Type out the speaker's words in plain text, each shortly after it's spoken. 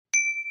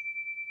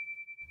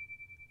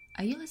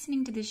Are you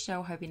listening to this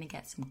show hoping to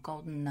get some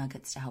golden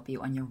nuggets to help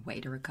you on your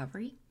way to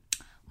recovery?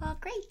 Well,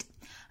 great.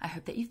 I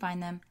hope that you find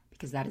them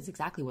because that is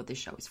exactly what this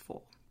show is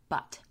for.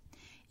 But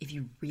if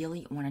you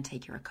really want to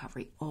take your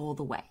recovery all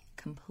the way,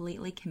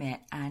 completely commit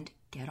and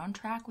get on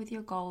track with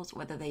your goals,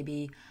 whether they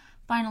be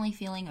finally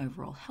feeling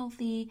overall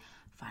healthy,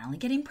 finally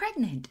getting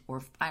pregnant, or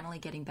finally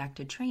getting back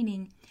to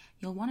training,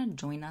 you'll want to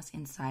join us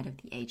inside of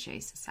the HA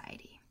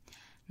Society.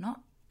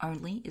 Not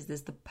only is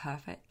this the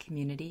perfect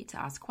community to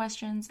ask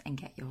questions and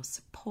get your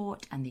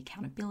support and the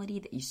accountability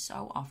that you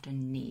so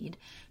often need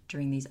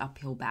during these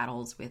uphill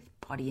battles with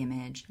body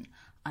image and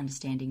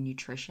understanding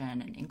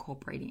nutrition and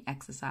incorporating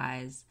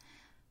exercise,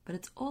 but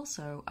it's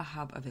also a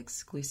hub of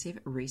exclusive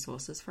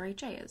resources for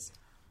HAs.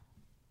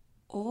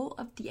 All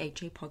of the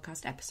HA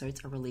podcast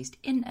episodes are released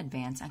in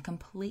advance and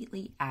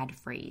completely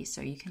ad-free,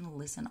 so you can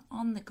listen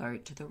on the go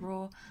to the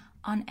raw,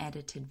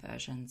 unedited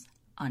versions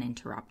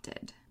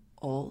uninterrupted.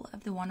 All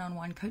of the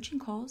one-on-one coaching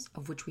calls,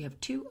 of which we have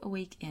 2 a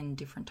week in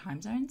different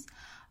time zones,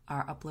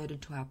 are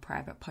uploaded to our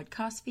private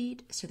podcast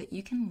feed so that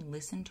you can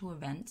listen to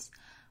events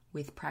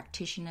with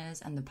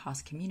practitioners and the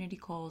past community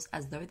calls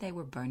as though they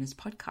were bonus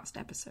podcast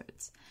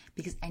episodes,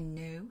 because I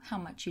know how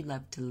much you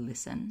love to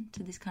listen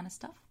to this kind of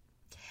stuff.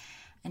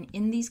 And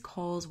in these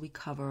calls, we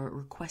cover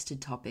requested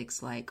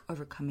topics like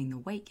overcoming the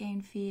weight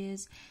gain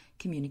fears,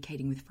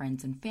 communicating with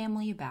friends and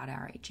family about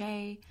our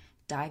HA,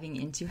 diving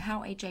into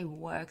how HA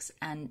works,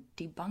 and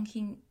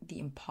debunking the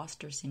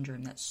imposter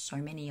syndrome that so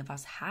many of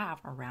us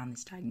have around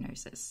this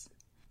diagnosis.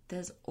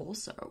 There's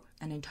also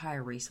an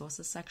entire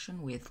resources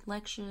section with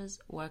lectures,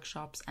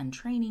 workshops, and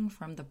training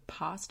from the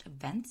past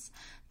events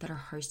that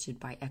are hosted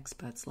by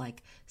experts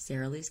like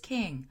Sarah Liz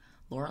King,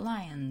 Laura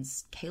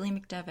Lyons, Kaylee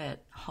McDevitt,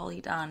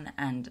 Holly Dunn,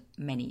 and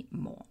many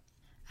more.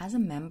 As a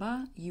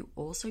member, you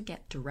also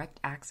get direct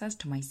access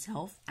to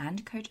myself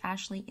and Coach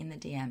Ashley in the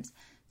DMs.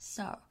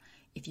 So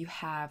if you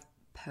have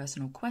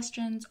personal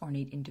questions or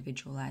need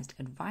individualized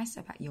advice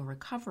about your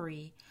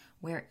recovery,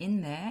 we're in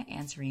there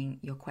answering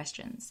your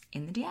questions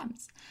in the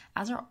DMs,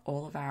 as are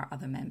all of our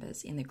other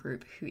members in the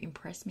group who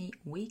impress me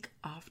week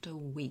after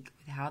week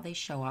with how they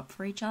show up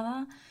for each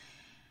other.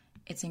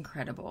 It's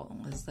incredible.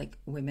 It's like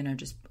women are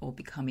just all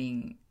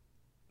becoming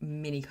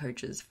mini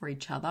coaches for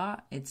each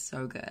other. It's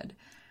so good.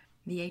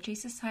 The HA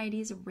Society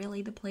is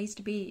really the place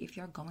to be if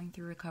you're going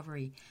through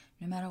recovery,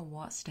 no matter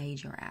what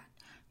stage you're at.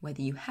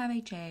 Whether you have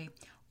HA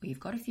or you've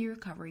got a few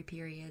recovery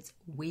periods,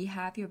 we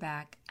have your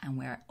back and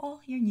we're all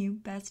your new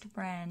best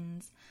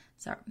friends.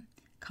 So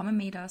come and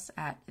meet us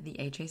at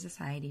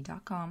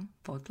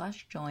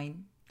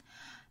thehasociety.com/join.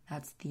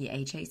 That's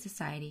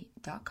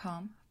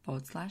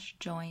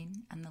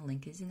thehasociety.com/join, and the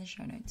link is in the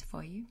show notes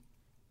for you.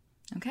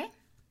 Okay,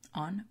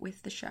 on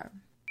with the show.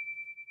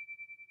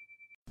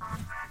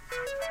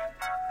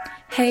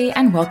 Hey,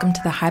 and welcome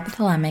to the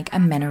Hypothalamic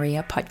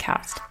Amenorrhea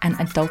podcast, an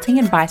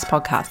adulting advice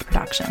podcast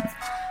production.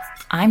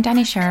 I'm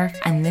Danny Sheriff,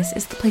 and this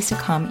is the place to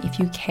come if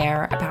you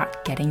care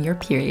about getting your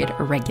period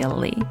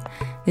regularly.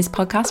 This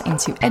podcast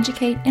aims to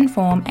educate,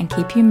 inform, and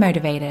keep you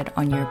motivated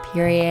on your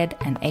period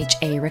and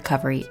HA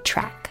recovery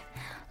track.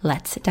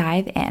 Let's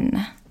dive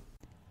in.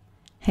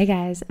 Hey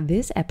guys,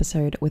 this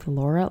episode with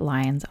Laura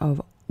Lyons of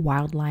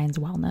Wild Lyons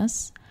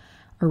Wellness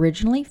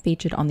originally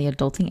featured on the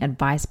Adulting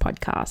Advice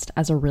podcast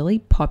as a really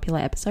popular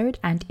episode,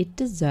 and it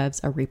deserves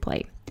a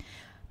replay.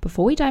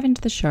 Before we dive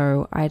into the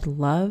show, I'd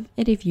love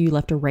it if you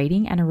left a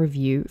rating and a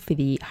review for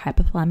the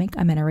Hypothalamic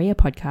Amenorrhea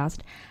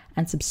podcast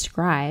and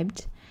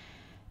subscribed,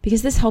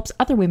 because this helps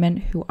other women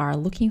who are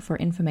looking for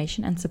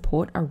information and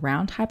support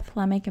around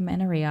hypothalamic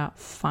amenorrhea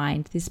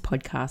find this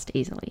podcast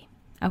easily.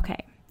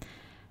 Okay,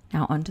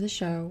 now on to the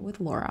show with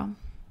Laura.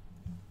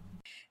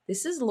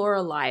 This is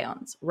Laura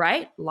Lyons,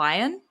 right?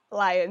 Lyons,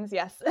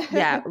 yes.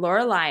 Yeah,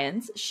 Laura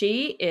Lyons.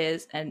 She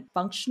is a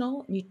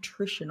functional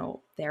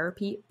nutritional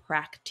therapy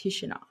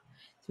practitioner.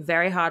 It's a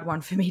very hard one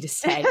for me to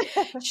say.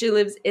 She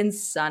lives in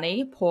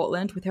sunny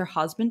Portland with her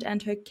husband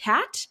and her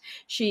cat.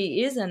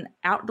 She is an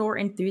outdoor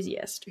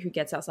enthusiast who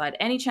gets outside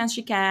any chance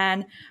she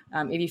can.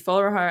 If you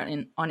follow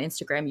her on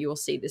Instagram, you will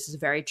see this is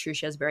very true.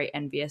 She has very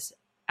envious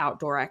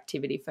outdoor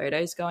activity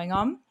photos going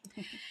on.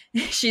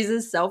 She's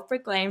a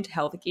self-proclaimed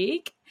health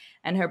geek,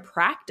 and her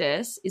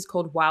practice is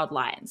called Wild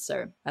Lyons.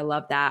 So I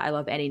love that. I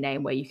love any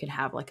name where you can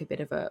have like a bit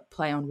of a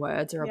play on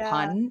words or a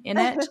pun in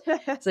it.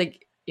 It's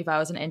like if I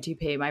was an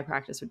NTP, my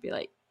practice would be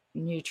like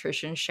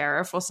nutrition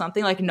sheriff or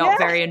something, like not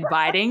very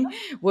inviting.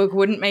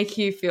 Wouldn't make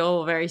you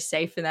feel very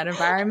safe in that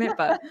environment,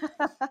 but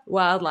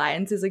Wild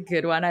Lyons is a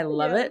good one. I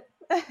love it.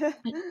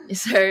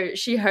 So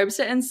she hopes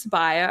to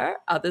inspire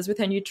others with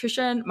her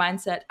nutrition,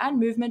 mindset, and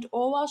movement,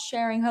 all while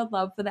sharing her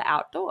love for the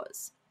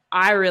outdoors.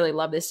 I really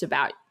love this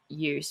about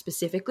you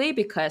specifically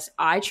because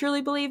I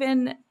truly believe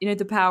in,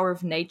 the power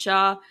of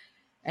nature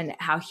and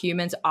how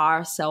humans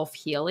are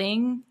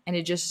self-healing, and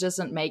it just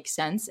doesn't make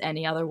sense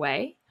any other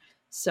way.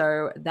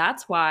 So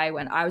that's why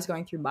when I was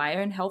going through my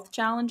own health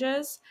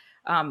challenges,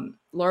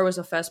 Laura was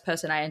the first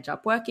person I ended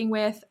up working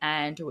with,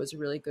 and it was a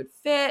really good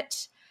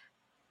fit.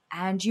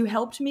 and you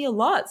helped me a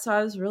lot. So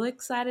I was really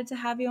excited to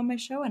have you on my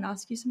show and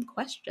ask you some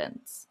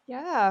questions.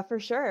 Yeah, for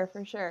sure,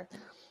 for sure.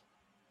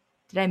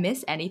 Did I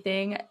miss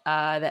anything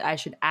that I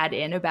should add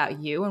in about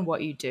you and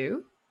what you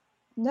do?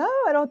 No,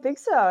 I don't think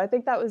so. I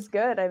think that was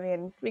good. I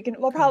mean,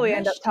 we'll probably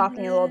end up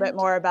talking a little bit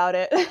more about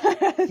it.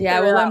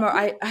 Yeah, we'll learn more.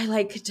 I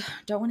like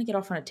don't want to get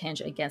off on a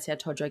tangent again. See, I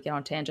told you I get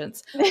on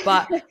tangents,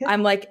 but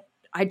I'm like,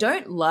 I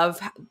don't love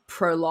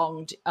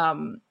prolonged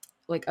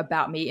like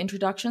about me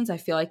introductions. I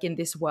feel like in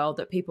this world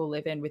that people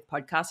live in with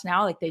podcasts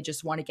now, like they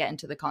just want to get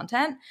into the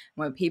content.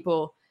 When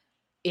people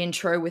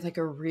intro with like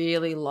a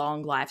really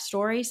long life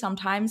story,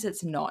 sometimes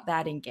it's not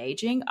that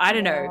engaging. I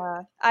don't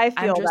know. I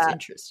feel I'm just that.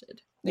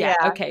 interested. Yeah,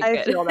 okay, I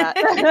good. feel that.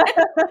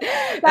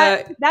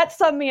 That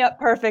summed me up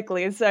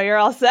perfectly, so you're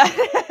all set.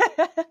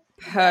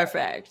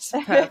 Perfect.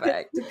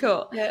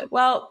 Cool. Yes.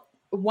 Well,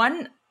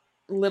 one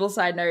little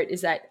side note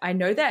is that I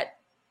know that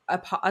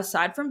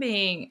aside from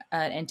being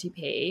an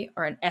NTP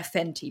or an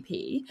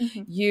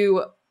FNTP,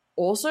 you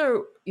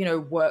also,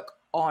 work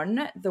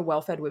on the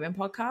Well-Fed Women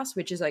podcast,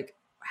 which is like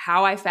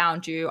how I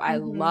found you. I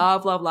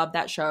love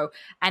that show.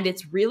 And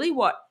it's really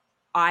what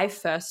I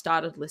first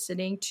started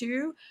listening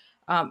to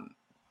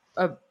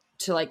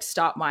like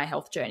start my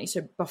health journey.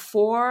 So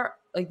before,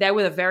 like they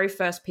were the very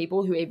first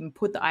people who even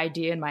put the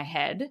idea in my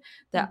head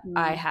that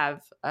I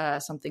have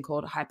something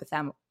called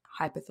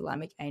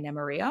hypothalamic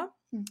amenorrhea.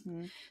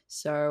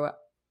 So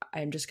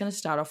I'm just going to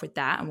start off with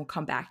that and we'll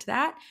come back to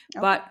that.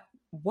 Okay. But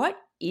what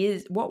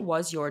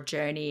was your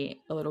journey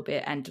a little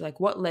bit, and like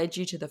what led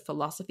you to the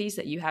philosophies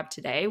that you have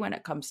today when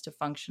it comes to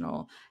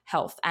functional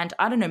health? And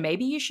I don't know,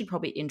 maybe you should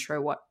probably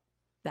intro what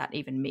that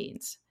even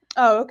means.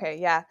 Oh, okay.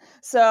 Yeah.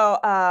 So,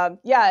 an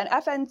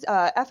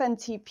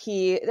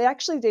FNTP,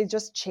 they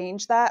just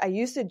changed that. I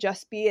used to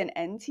just be an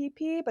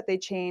NTP, but they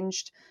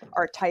changed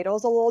our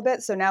titles a little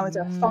bit. So now it's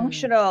a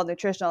functional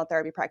nutritional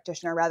therapy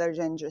practitioner rather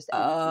than just NTP.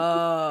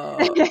 Oh.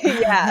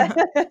 Yeah.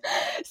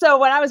 So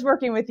when I was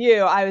working with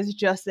you, I was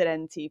just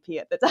an NTP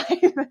at the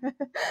time.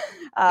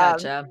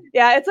 Gotcha.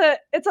 Yeah,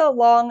 it's a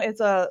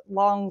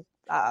long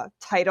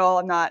title.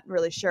 I'm not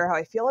really sure how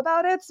I feel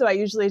about it. So I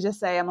usually just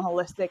say I'm a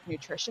holistic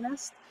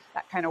nutritionist.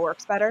 That kind of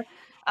works better.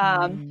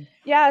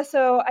 Yeah,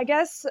 so I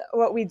guess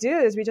what we do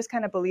is we just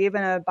kind of believe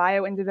in a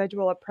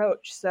bio-individual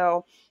approach.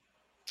 So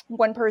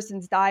one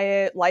person's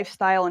diet,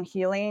 lifestyle, and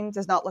healing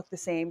does not look the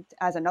same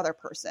as another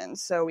person.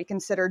 So we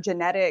consider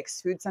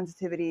genetics, food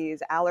sensitivities,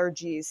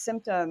 allergies,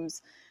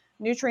 symptoms,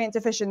 nutrient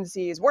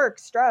deficiencies, work,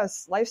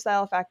 stress,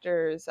 lifestyle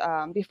factors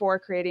before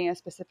creating a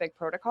specific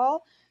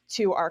protocol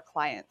to our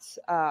clients.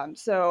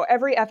 So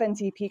every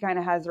FNTP kind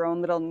of has their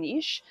own little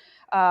niche.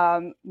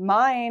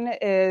 Mine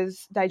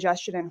is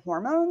digestion and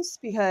hormones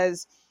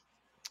because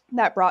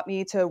that brought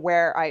me to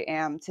where I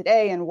am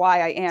today and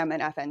why I am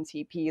an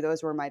FNTP.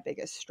 Those were my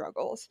biggest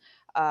struggles.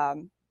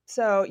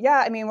 So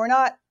yeah, I mean, we're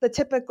not the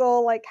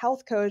typical like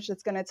health coach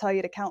that's going to tell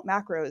you to count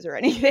macros or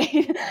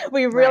anything.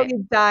 We really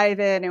dive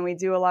in and we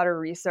do a lot of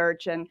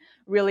research and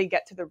really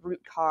get to the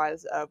root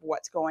cause of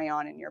what's going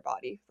on in your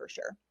body for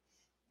sure.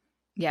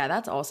 Yeah,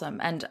 that's awesome.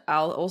 And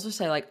I'll also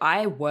say, like,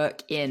 I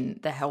work in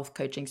the health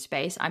coaching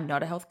space. I'm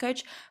not a health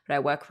coach, but I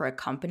work for a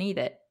company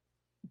that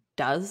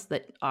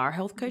are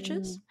health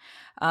coaches.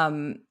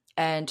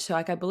 And so,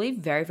 like, I believe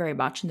very, very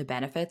much in the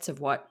benefits of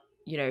what,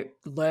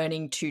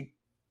 learning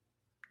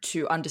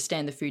to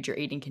understand the food you're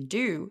eating can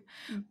do.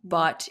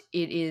 But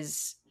it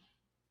is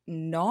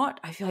not,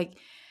 I feel like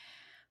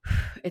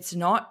it's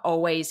not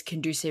always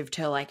conducive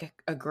to like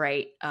a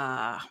great,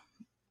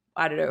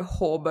 I don't know,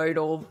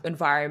 hormonal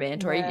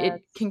environment, or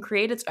it can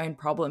create its own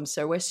problems.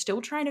 So we're still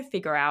trying to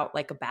figure out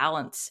like a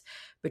balance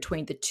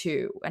between the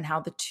two and how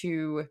the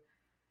two,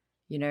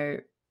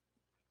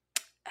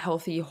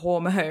 healthy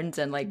hormones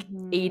and like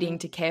eating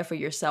to care for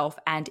yourself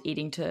and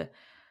eating to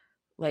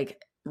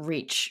like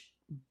reach,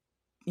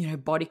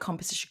 body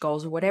composition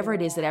goals or whatever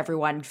it is that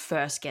everyone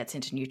first gets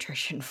into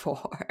nutrition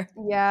for.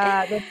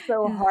 Yeah, that's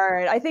so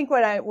hard. I think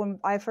when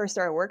I first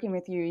started working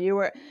with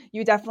you,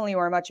 you definitely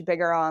were much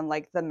bigger on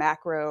like the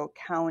macro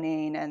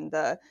counting and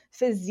the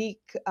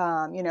physique,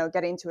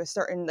 getting to a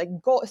certain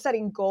like goal,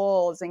 setting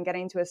goals and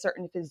getting to a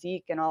certain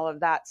physique and all of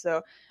that.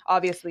 So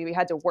obviously we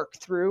had to work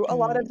through a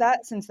lot of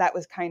that since that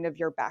was kind of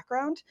your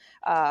background.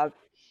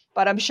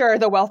 But I'm sure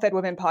the Well-Fed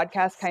Women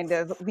podcast kind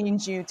of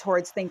leans you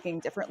towards thinking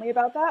differently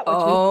about that, which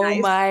is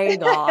nice. My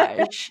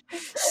gosh.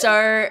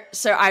 So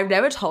I've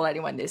never told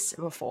anyone this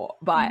before,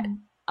 but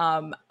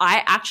I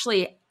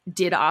actually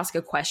did ask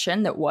a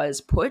question that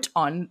was put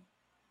on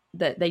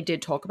that they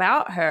did talk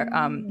about her,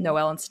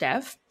 Noelle and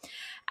Steph.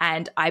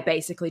 And I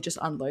basically just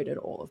unloaded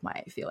all of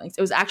my feelings.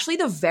 It was actually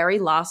the very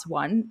last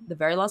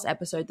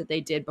episode that they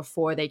did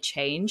before they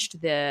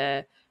changed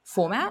the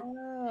format.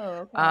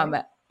 Oh,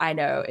 okay. I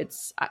know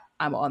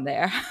I'm on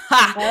there.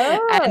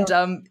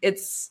 And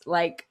it's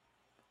like,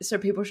 so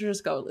people should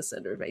just go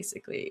listen to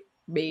basically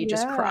me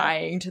just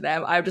crying to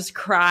them. I'm just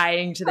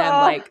crying to them.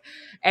 Like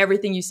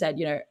everything you said,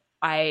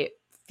 I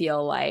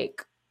feel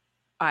like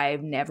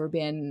I've never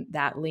been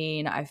that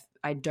lean.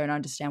 I don't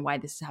understand why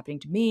this is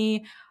happening to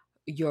me.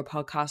 your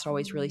podcast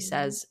always really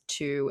says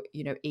to,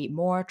 eat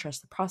more,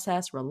 trust the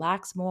process,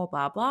 relax more,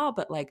 blah, blah.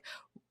 But like,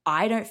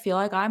 I don't feel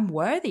like I'm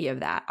worthy of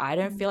that. I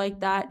don't feel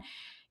like that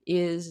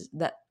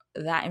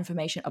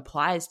information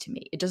applies to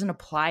me. It doesn't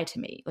apply to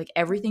me. Like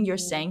everything you're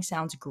saying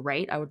sounds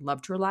great. I would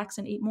love to relax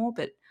and eat more,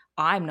 but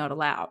I'm not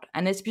allowed.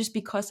 And it's just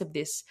because of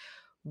this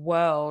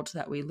world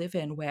that we live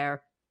in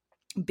where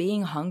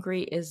being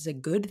hungry is a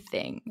good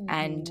thing.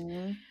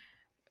 And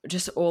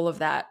just all of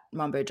that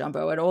mumbo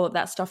jumbo and all of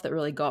that stuff that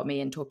really got me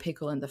into a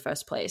pickle in the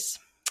first place.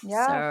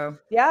 Yeah. So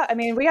yeah. I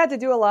mean, we had to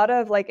do a lot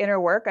of like inner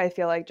work, I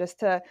feel like, just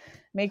to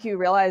make you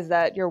realize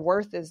that your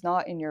worth is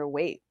not in your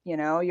weight.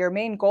 Your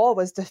main goal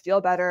was to feel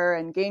better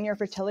and gain your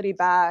fertility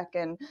back.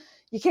 And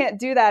you can't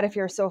do that if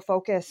you're so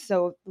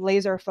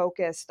laser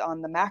focused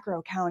on the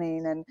macro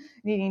counting and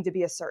needing to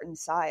be a certain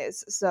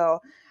size. So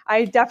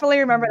I definitely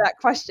remember that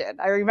question.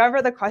 I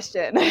remember the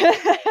question.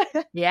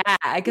 Yeah,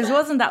 because it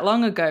wasn't that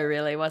long ago,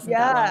 really. It wasn't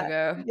that long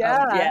ago.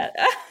 Yeah.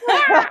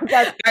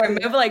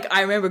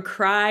 I remember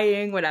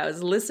crying when I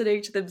was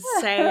listening to them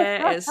say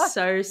it. It's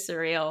so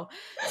surreal.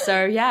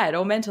 So yeah, it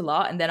all meant a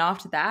lot. And then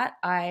after that,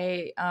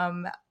 I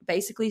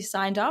basically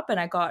signed up and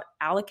I got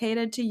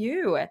allocated to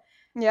you. And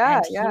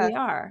here we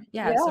are.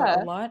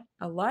 So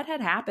a lot had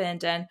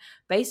happened. And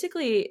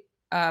basically,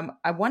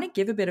 I want to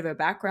give a bit of a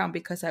background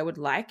because I would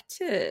like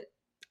to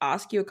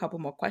ask you a couple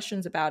more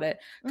questions about it,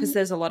 because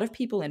there's a lot of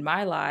people in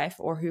my life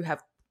or who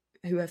have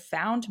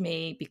found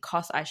me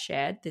because I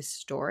shared this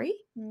story,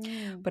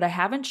 but I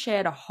haven't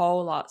shared a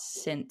whole lot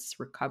since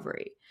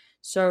recovery.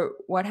 So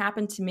what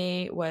happened to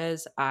me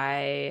was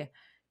I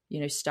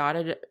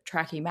started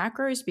tracking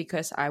macros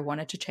because I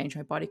wanted to change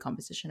my body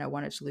composition. I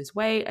wanted to lose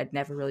weight. I'd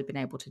never really been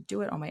able to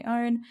do it on my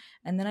own.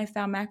 And then I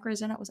found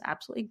macros and it was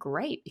absolutely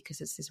great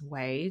because it's this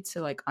way to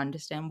like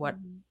understand what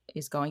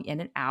is going in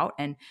and out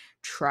and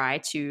try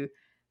to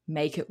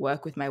make it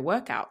work with my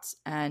workouts.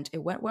 And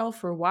it went well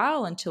for a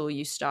while until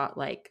you start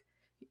like,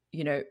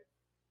 you're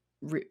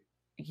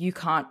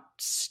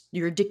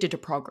addicted to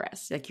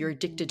progress. Like you're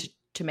addicted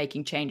to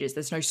making changes.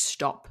 There's no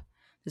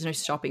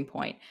stopping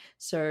point.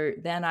 So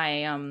then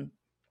I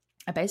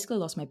basically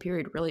lost my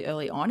period really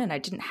early on and I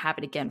didn't have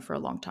it again for a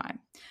long time.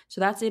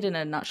 So that's it in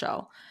a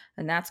nutshell.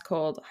 And that's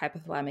called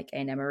hypothalamic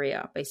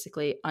amenorrhea,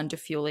 basically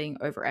underfueling,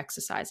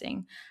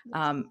 over-exercising.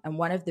 And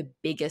one of the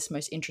biggest,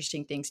 most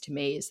interesting things to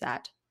me is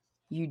that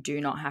you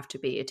do not have to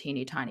be a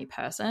teeny tiny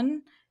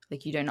person.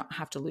 Like you do not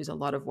have to lose a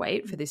lot of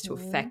weight for this to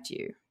affect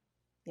you.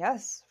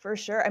 Yes, for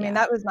sure. I mean,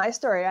 that was my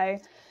story.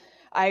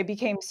 I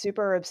became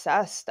super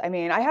obsessed. I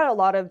mean, I had a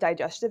lot of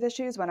digestive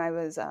issues when I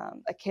was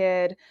a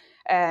kid.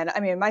 And I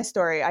mean, my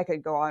story, I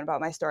could go on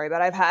about my story,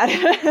 but I've had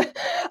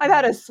I've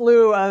had a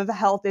slew of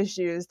health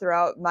issues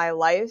throughout my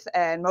life.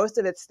 And most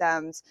of it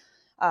stems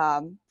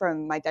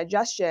from my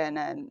digestion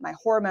and my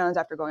hormones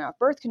after going off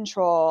birth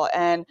control.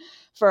 And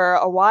for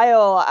a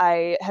while,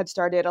 I had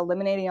started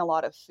eliminating a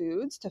lot of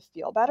foods to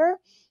feel better.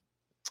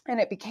 And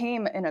it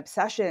became an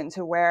obsession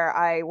to where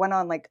I went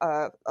on like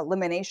a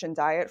elimination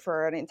diet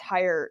for an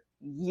entire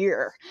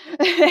year.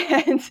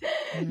 And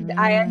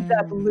I ended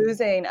up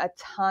losing a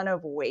ton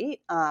of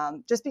weight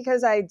just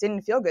because I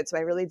didn't feel good. So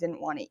I really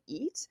didn't want to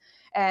eat.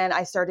 And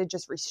I started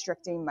just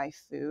restricting my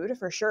food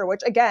for sure,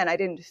 which again, I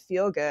didn't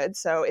feel good.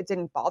 So it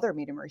didn't bother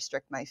me to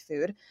restrict my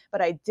food,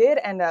 but I did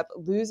end up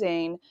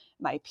losing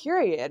my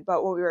period.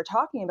 But what we were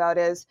talking about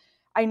is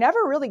I never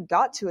really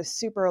got to a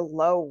super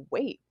low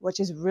weight, which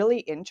is really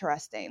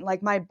interesting.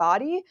 Like my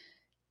body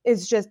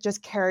is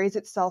just carries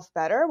itself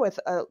better with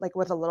a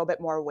little bit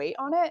more weight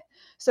on it.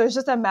 So it's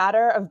just a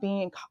matter of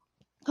being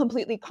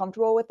completely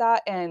comfortable with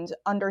that and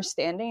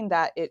understanding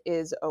that it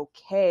is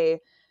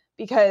okay.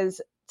 Because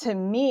to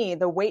me,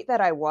 the weight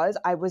that I was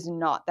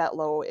not that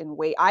low in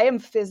weight. I am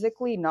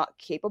physically not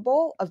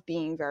capable of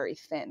being very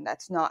thin.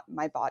 That's not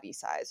my body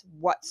size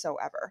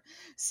whatsoever.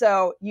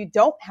 So you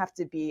don't have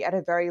to be at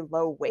a very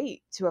low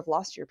weight to have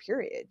lost your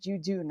period. You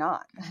do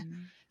not.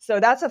 So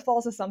that's a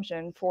false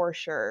assumption for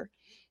sure.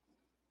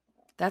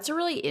 That's a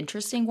really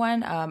interesting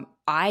one.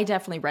 I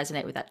definitely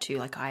resonate with that too.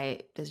 Like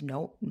there's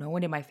no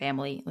one in my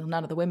family,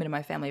 none of the women in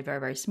my family are very,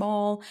 very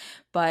small.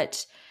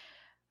 But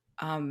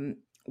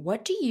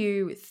what do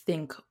you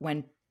think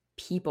when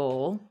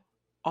people,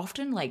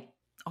 often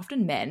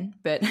men,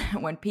 but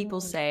when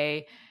people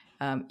say,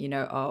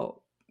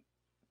 oh,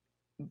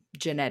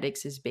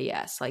 genetics is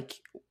BS, like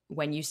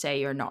when you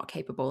say you're not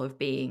capable of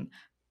being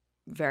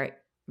very,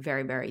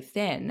 very, very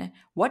thin,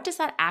 what does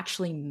that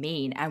actually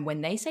mean? And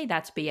when they say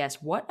that's BS,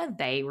 what are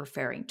they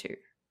referring to,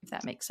 if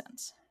that makes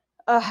sense?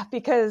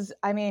 Because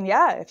I mean,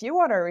 if you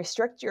want to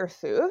restrict your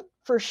food,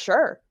 for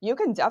sure, you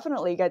can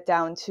definitely get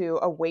down to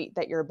a weight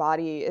that your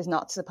body is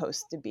not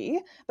supposed to be.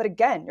 But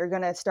again, you're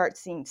going to start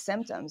seeing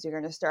symptoms. You're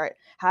going to start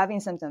having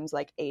symptoms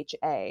like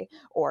HA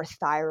or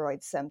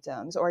thyroid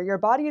symptoms, or your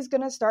body is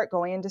going to start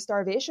going into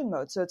starvation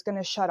mode. So it's going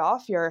to shut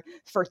off your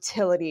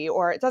fertility,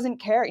 or it doesn't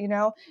care,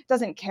 it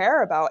doesn't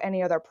care about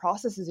any other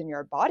processes in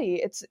your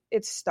body. It's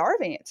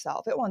starving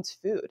itself. It wants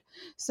food.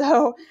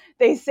 So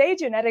they say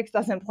genetics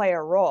doesn't play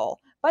a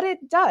role. but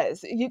it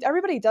does.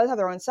 Everybody does have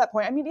their own set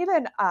point. I mean,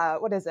 even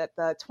what is it,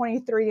 the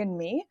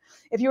 23andMe?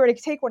 If you were to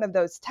take one of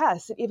those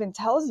tests, it even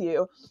tells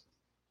you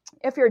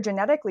if you're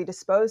genetically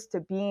disposed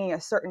to being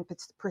a certain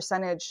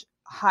percentage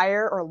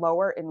higher or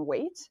lower in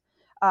weight.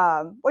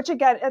 Which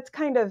again,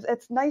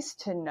 it's nice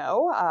to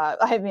know.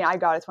 I mean, I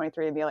got a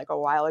 23andMe like a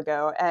while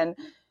ago, and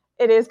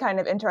it is kind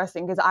of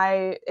interesting because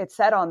it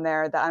said on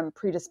there that I'm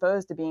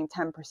predisposed to being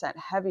 10%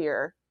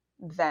 heavier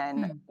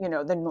than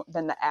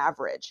the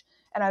average.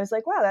 And I was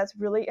like, wow, that's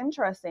really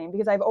interesting,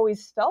 because I've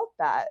always felt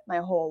that my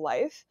whole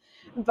life,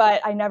 but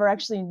I never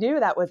actually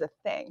knew that was a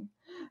thing.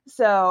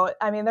 So,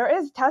 I mean, there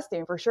is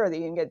testing for sure that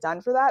you can get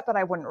done for that, but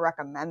I wouldn't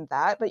recommend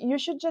that. But you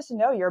should just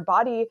know your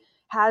body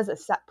has a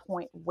set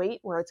point weight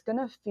where it's going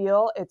to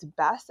feel its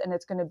best and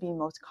it's going to be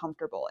most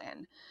comfortable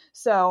in.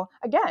 So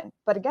again,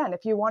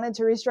 if you wanted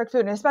to restrict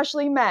food, and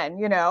especially men,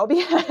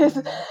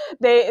 because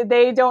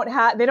they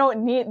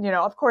don't need,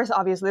 of course,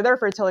 obviously their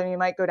fertility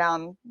might go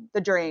down the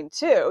drain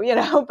too,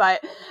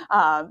 but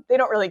they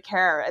don't really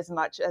care as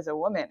much as a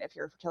woman if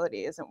your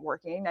fertility isn't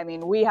working. I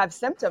mean, we have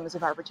symptoms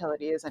if our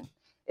fertility isn't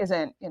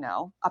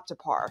up to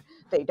par.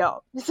 They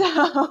don't.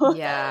 So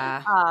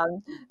yeah.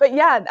 But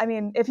yeah, I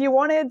mean, if you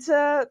wanted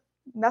to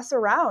mess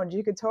around,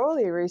 you could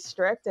totally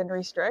restrict,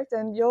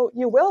 and you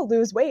will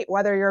lose weight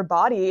whether your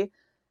body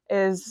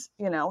is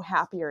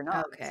happy or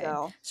not. Okay.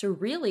 So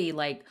really,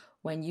 like,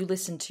 when you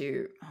listen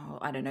to,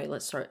 I don't know,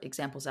 let's throw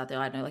examples out there.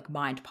 I don't know, like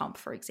Mind Pump,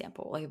 for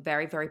example, like a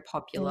very, very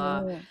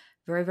popular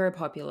very, very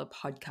popular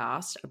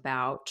podcast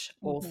about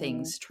all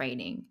things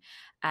training.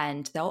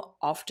 And they'll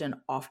often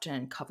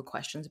cover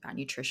questions about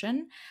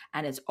nutrition.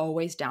 And it's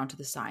always down to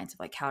the science of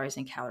like calories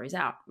in, calories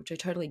out, which I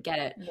totally get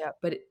it. Yep.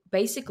 But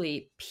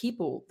basically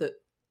people,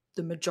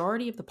 the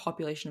majority of the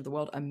population of the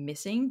world are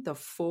missing the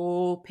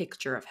full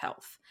picture of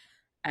health.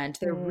 And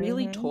they're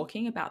really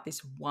talking about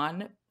this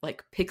one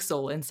like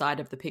pixel inside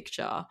of the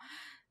picture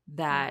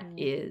that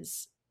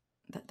is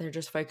that they're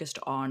just focused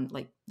on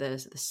like the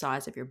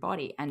size of your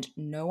body, and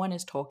no one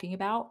is talking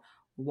about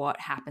what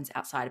happens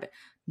outside of it.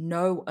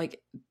 No, like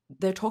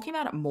they're talking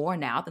about it more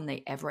now than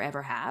they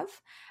ever have,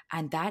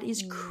 and that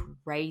is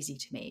crazy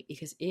to me,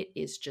 because it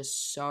is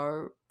just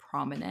so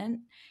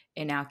prominent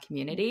in our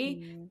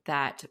community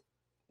that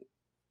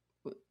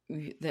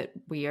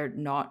we are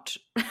not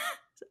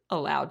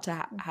allowed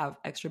to have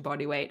extra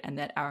body weight, and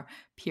that our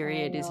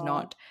period is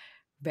not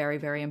very,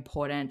 very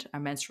important. Our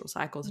menstrual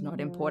cycle is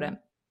not important.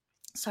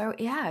 So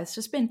yeah, it's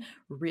just been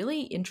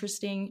really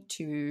interesting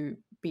to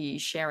be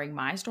sharing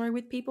my story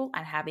with people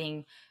and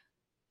having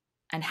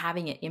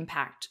it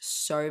impact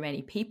so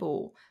many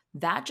people.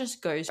 That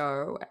just goes to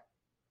show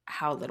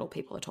how little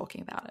people are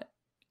talking about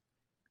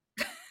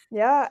it.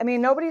 Yeah, I mean,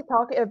 nobody's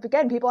talking,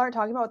 again, people aren't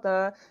talking about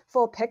the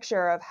full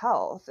picture of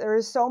health. There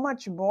is so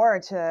much more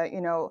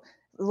to,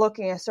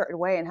 looking a certain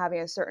way and having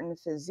a certain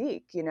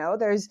physique.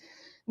 There's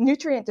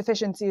nutrient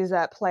deficiencies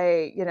that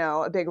play,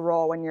 a big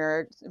role when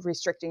you're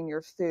restricting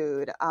your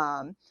food,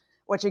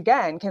 which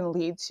again can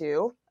lead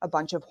to a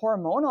bunch of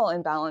hormonal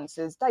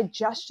imbalances,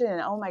 digestion.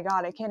 Oh my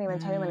God, I can't even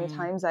tell you how many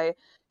times I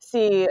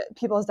see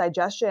people's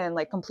digestion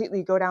like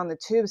completely go down the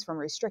tubes from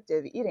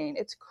restrictive eating.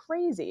 It's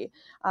crazy.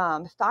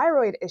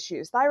 Thyroid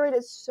issues. Thyroid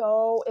is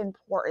so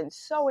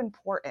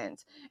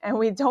important. And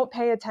we don't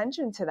pay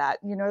attention to that.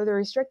 The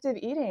restrictive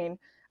eating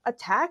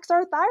attacks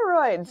our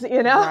thyroids,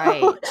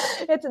 Right.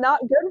 It's not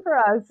good for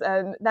us.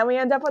 And then we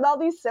end up with all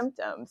these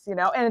symptoms, and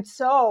it's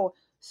so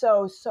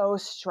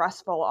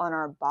stressful on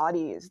our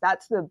bodies.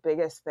 That's the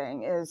biggest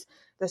thing, is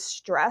the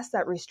stress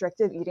that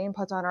restrictive eating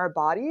puts on our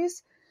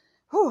bodies.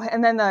 Whew.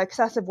 And then the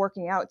excessive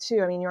working out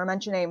too. I mean, you were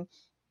mentioning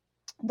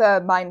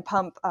the Mind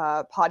Pump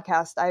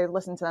podcast. I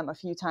listened to them a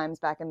few times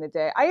back in the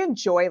day. I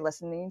enjoy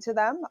listening to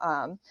them.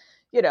 I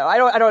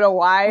don't know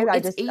why. Well,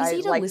 it's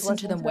easy to listen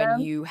to them when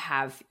you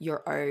have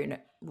your own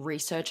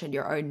research and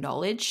your own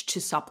knowledge to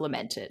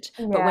supplement it.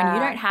 Yeah. But when you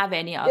don't have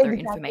any other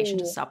information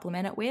to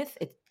supplement it with,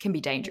 it can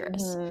be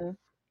dangerous.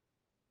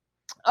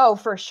 Oh,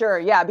 for sure.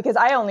 Yeah, because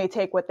I only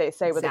take what they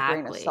say with a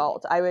grain of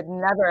salt. I would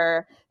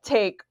never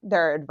take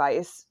their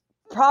advice,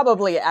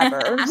 probably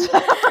ever.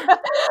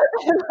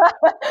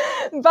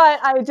 But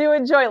I do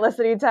enjoy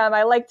listening to them.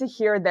 I like to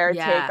hear their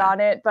take on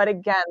it. But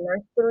again,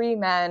 they're three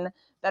men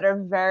that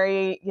are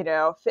very,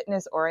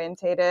 fitness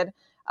orientated.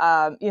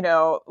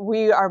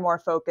 We are more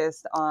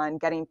focused on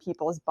getting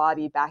people's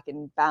body back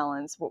in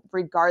balance,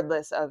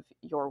 regardless of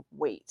your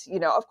weight.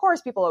 Of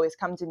course, people always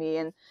come to me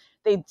and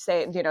they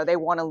say, they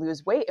want to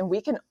lose weight, and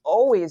we can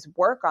always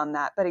work on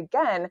that. But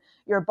again,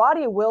 your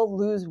body will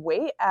lose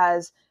weight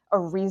as a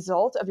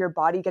result of your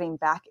body getting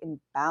back in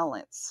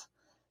balance.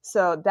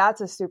 So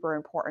that's a super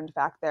important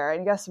fact there.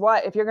 And guess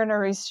what? If you're going to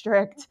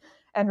restrict,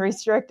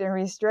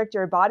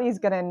 your body's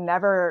going to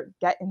never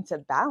get into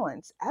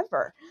balance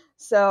ever.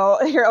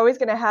 So you're always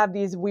going to have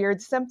these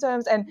weird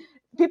symptoms, and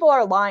people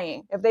are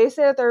lying. If they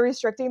say that they're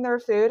restricting their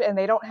food and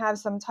they don't have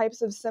some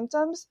types of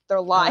symptoms,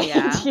 they're lying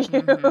to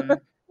you.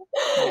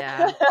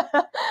 Yeah,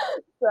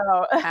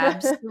 So,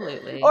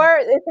 absolutely. or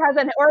it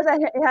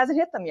hasn't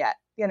hit them yet.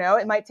 You know,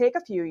 it might take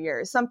a few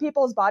years. Some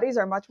people's bodies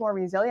are much more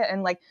resilient,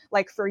 and like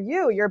for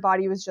you, your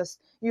body was just,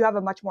 you have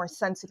a much more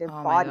sensitive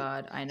Oh my body.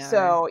 God, I know.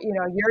 So, you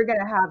know, you're going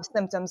to have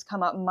symptoms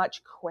come up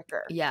much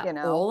quicker, Yeah, you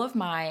know? all of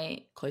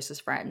my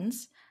closest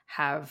friends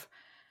have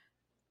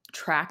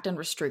tracked and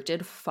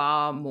restricted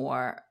far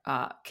more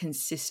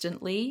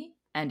consistently,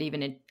 and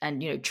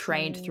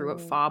trained through it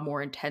Mm, far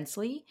more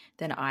intensely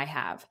than I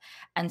have.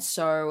 And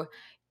so,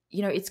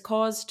 it's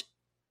caused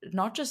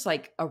not just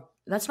like a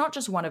that's not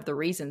just one of the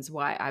reasons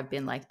why I've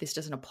been like, this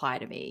doesn't apply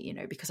to me,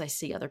 because I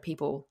see other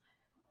people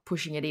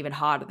pushing it even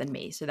harder than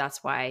me. So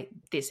that's why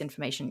this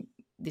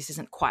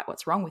isn't quite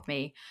what's wrong with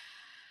me.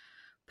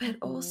 But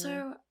mhm.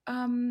 also,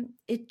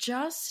 it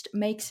just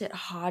makes it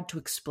hard to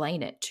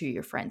explain it to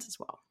your friends as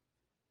well.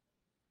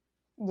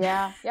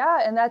 Yeah, yeah,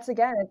 and that's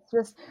again, it's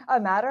just a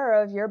matter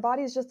of your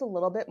body's just a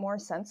little bit more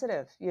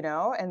sensitive, you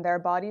know, and their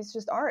bodies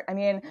just aren't. I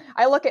mean,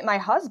 I look at my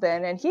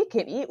husband and he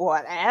can eat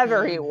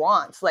whatever he Mm.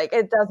 wants. Like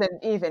it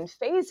doesn't even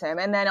phase him.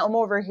 And then I'm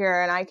over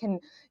here and I can,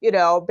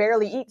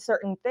 barely eat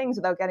certain things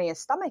without getting a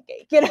stomach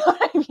ache. You know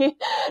what I mean?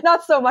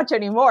 Not so much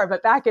anymore,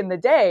 but back in the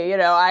day,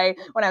 I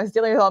when I was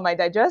dealing with all my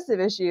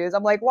digestive issues,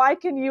 I'm like, why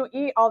can you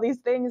eat all these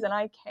things and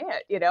I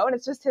can't, And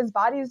it's just his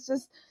body's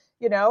just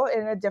in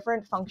a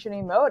different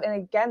functioning mode. And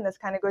again, this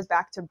kind of goes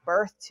back to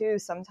birth too.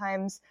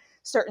 Sometimes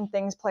certain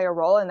things play a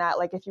role in that.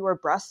 Like if you were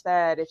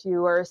breastfed, if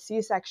you were a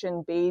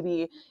C-section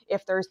baby,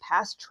 if there's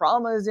past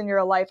traumas in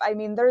your life, I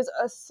mean, there's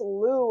a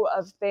slew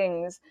of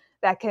things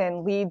that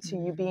can lead to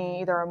you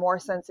being either a more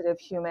sensitive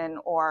human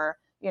or,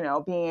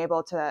 being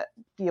able to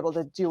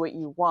do what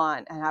you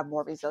want and have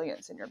more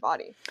resilience in your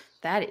body.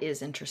 That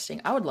is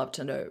interesting. I would love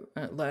to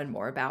learn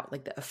more about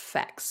like the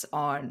effects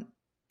on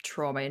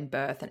trauma in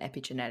birth and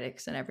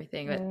epigenetics and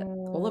everything. But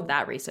all of Mm.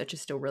 that research is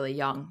still really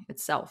young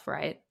itself,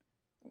 right?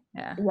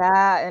 Yeah.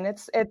 Yeah, and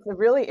it's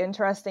really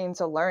interesting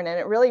to learn, and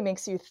it really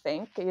makes you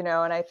think, and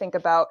I think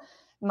about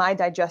my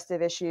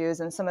digestive issues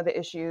and some of the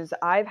issues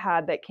I've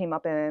had that came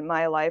up in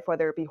my life,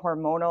 whether it be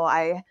hormonal.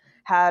 I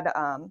had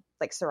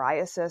like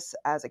psoriasis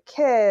as a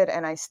kid,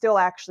 and I still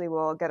actually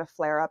will get a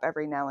flare up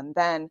every now and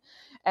then.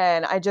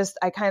 And I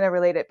kind of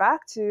relate it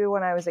back to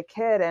when I was a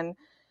kid, and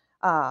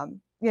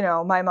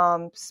my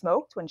mom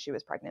smoked when she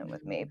was pregnant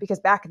with me because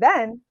back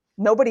then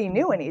nobody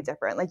knew any Mhm.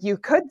 different. Like you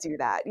could do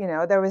that,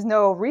 there was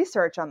no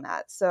research on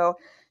that. So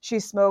she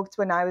smoked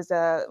when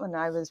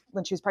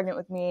she was pregnant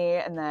with me,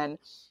 and then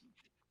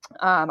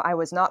I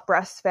was not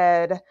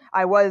breastfed.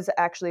 I was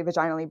actually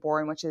vaginally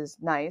born, which is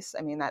nice.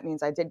 I mean, that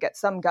means I did get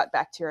some gut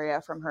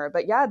bacteria from her.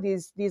 But yeah,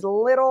 these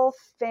little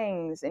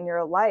things in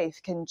your life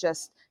can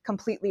just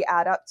completely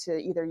add up to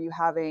either you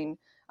having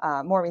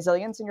more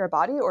resilience in your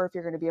body, or if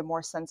you're going to be a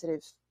more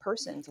sensitive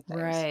person to things.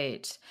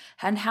 Right.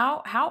 And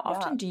how Yeah.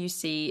 often do you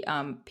see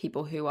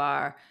people who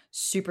are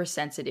super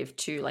sensitive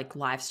to like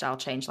lifestyle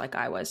change like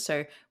I was?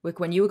 So like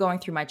when you were going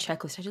through my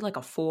checklist, I did like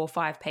a 4 or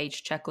 5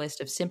 page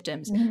checklist of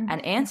symptoms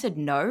and answered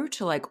no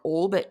to like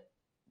all but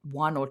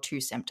one or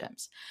two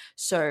symptoms.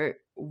 So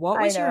what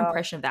I was your know.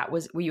 impression of that?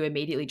 Were you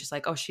immediately just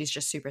like, oh, she's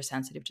just super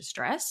sensitive to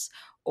stress?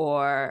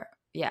 Or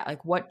yeah,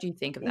 like what do you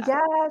think of that?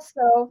 Yeah,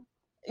 so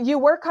you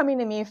were coming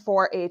to me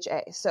for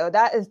HA. So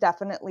that is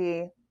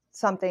definitely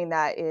something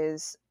that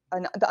is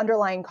the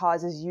underlying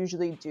cause is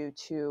usually due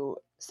to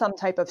some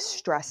type of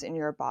stress in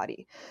your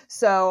body.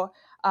 So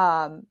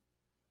um,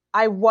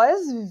 I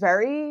was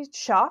very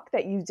shocked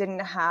that you didn't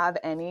have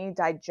any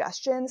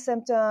digestion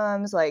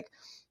symptoms. Like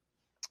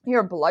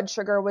your blood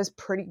sugar was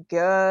pretty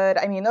good.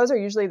 I mean, those are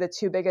usually the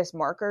two biggest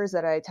markers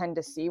that I tend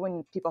to see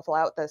when people fill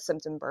out the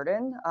symptom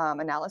burden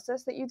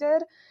analysis that you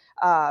did.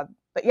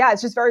 But yeah,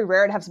 it's just very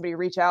rare to have somebody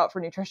reach out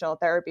for nutritional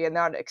therapy and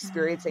not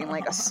experiencing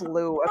like a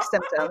slew of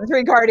symptoms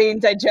regarding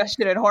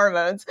digestion and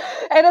hormones.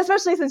 And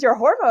especially since your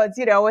hormones,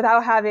 you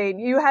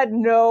had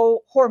no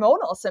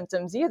hormonal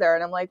symptoms either.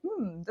 And I'm like,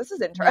 this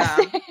is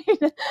Yeah.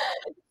 interesting.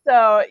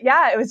 So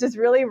yeah, it was just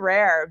really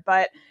rare.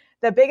 But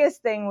the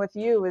biggest thing with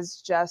you was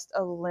just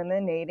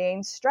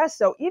eliminating stress.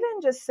 So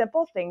even just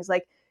simple things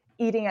like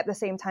eating at the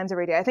same times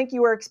every day. I think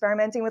you were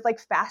experimenting with like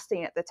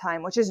fasting at the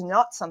time, which is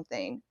not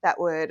something that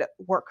would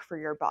work for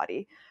your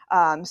body.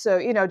 So,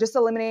 just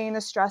eliminating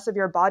the stress of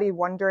your body,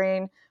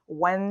 wondering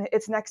when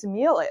its next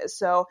meal is.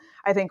 So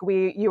I think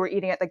you were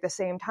eating at like the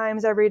same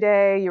times every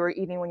day. You were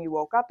eating when you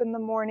woke up in the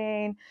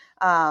morning.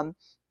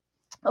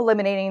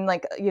 Eliminating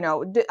like,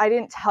 I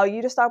didn't tell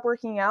you to stop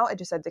working out. I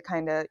just said to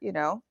kind of,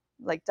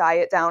 like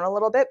diet down a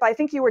little bit. But I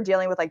think you were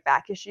dealing with like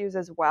back issues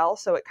as well.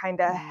 So it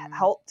kind of Mm.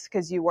 helped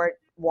because you weren't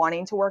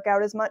wanting to work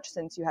out as much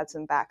since you had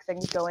some back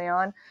things going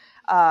on.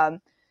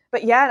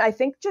 But yeah, I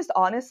think just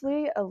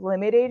honestly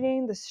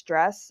eliminating the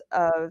stress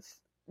of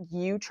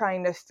you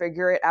trying to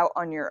figure it out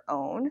on your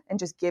own and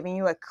just giving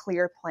you a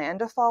clear plan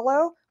to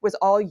follow was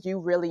all you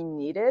really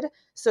needed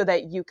so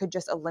that you could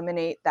just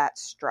eliminate that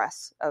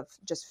stress of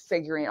just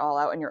figuring it all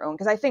out on your own.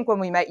 Because I think when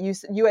we met, you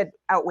had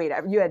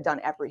you had done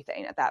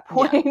everything at that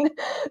Yeah. point.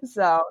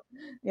 So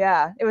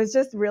yeah, it was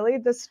just really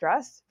the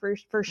stress for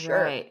sure.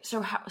 Right.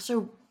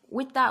 So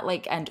with that,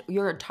 like, and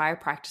your entire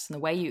practice and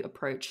the way you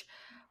approach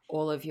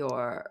all of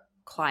your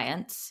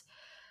clients,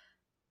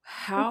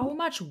 how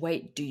much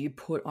weight do you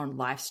put on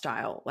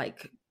lifestyle?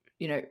 Like,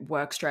 you know,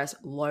 work stress,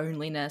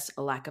 loneliness,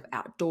 a lack of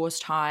outdoors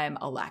time,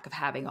 a lack of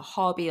having a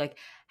hobby. Like,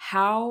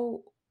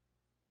 how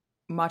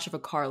much of a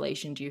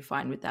correlation do you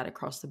find with that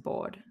across the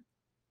board?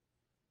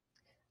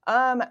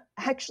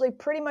 Actually,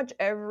 pretty much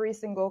every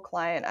single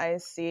client I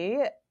see,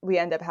 we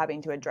end up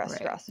having to address Right.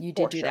 stress. You for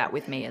did do sure. that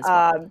with me as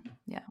well.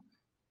 Yeah.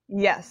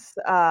 Yes.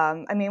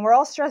 I mean, we're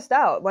all stressed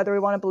out, whether we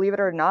want to believe it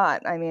or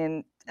not. I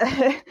mean,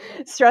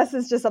 stress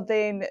is just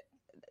something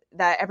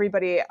that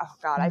everybody, oh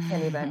God, I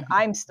can't even,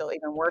 I'm still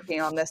even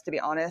working on this, to be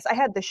honest. I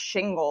had the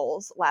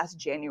shingles last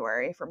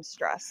January from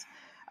stress.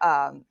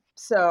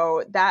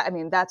 So that, I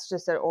mean, that's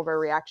just an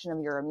overreaction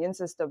of your immune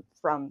system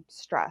from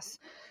stress.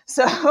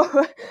 So,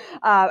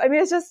 I mean,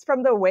 it's just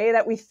from the way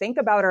that we think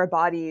about our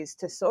bodies,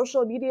 to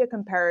social media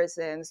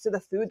comparisons, to the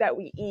food that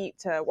we eat,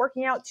 to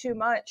working out too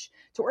much,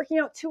 to working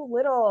out too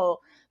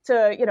little,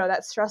 to, you know,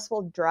 that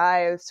stressful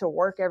drive to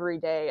work every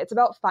day. It's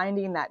about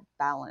finding that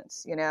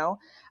balance, you know?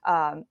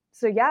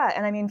 So yeah.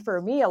 And I mean,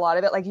 for me, a lot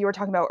of it, like you were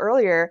talking about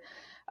earlier,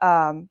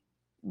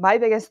 my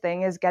biggest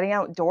thing is getting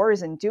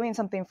outdoors and doing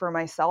something for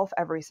myself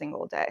every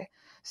single day.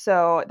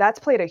 So that's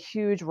played a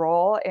huge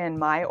role in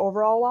my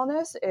overall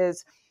wellness,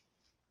 is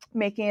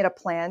making it a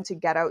plan to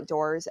get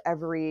outdoors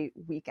every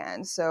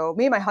weekend. So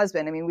me and my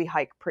husband, I mean, we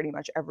hike pretty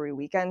much every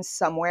weekend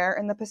somewhere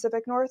in the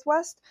Pacific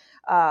Northwest.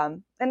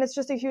 And it's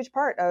just a huge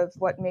part of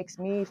what makes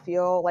me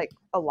feel like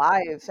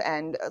alive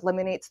and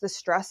eliminates the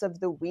stress of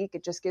the week.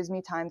 It just gives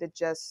me time to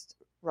just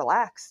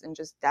relax and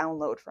just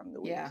download from the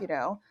week, you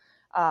know?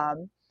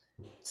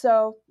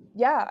 So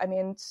yeah, I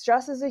mean,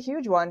 stress is a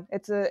huge one.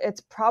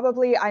 It's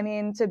probably, I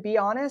mean, to be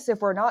honest,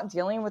 if we're not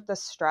dealing with the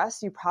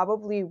stress, you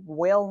probably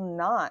will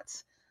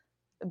not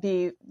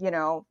be, you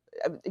know,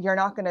 you're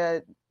not going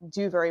to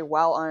do very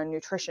well on a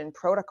nutrition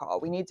protocol.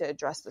 We need to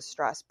address the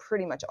stress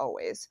pretty much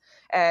always.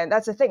 And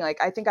that's the thing.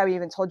 Like, I think I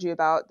even told you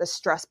about the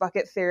stress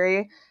bucket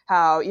theory,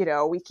 how, you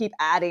know, we keep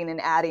adding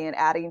and adding and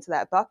adding to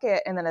that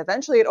bucket. And then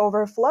eventually it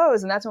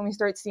overflows. And that's when we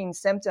start seeing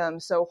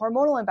symptoms. So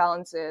hormonal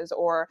imbalances,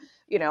 or,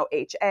 you know,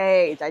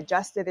 HA,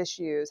 digestive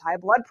issues, high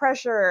blood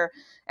pressure,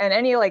 and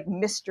any like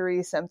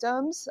mystery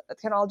symptoms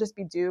can all just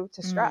be due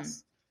to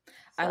stress.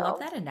 I love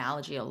that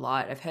analogy a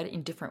lot. I've heard it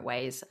in different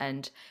ways,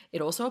 and it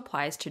also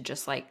applies to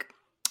just like,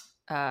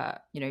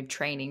 you know,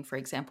 training, for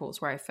example, is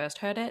where I first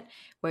heard it,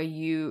 where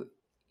you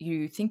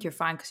think you're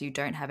fine because you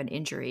don't have an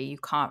injury,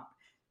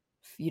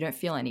 you don't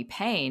feel any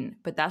pain,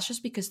 but that's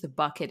just because the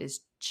bucket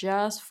is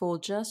just full,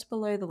 just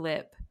below the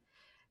lip.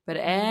 But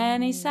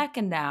any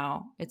second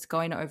now, it's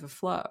going to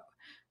overflow,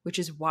 which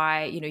is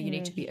why, you know, you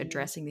need to be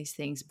addressing these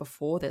things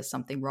before there's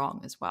something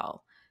wrong as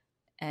well.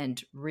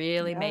 And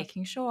really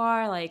making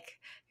sure, like,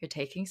 you're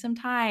taking some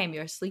time,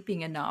 you're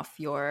sleeping enough,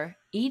 you're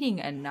eating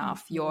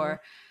enough,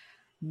 you're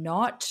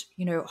not,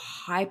 you know,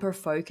 hyper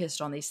focused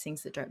on these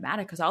things that don't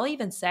matter. Because I'll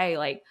even say,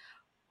 like,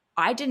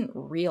 I didn't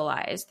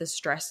realize the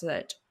stress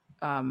that,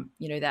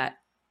 you know, that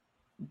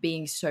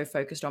being so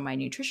focused on my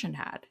nutrition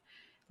had.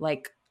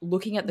 Like,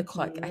 looking at the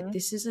clock,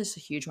 this is a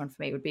huge one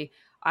for me, would be,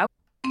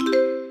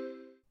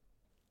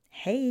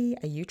 hey,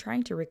 are you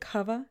trying to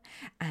recover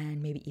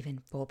and maybe even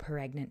fall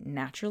pregnant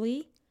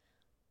naturally?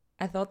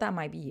 I thought that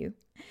might be you.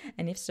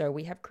 And if so,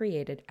 we have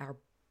created our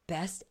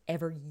best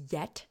ever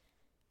yet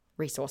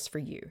resource for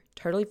you.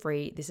 Totally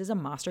free. This is a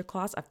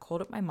masterclass. I've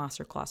called it my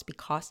masterclass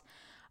because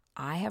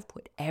I have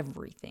put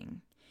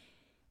everything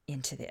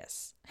into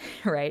this,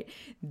 right?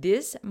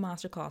 This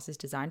masterclass is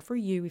designed for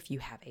you if you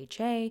have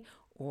HA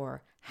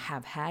or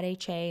have had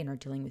HA and are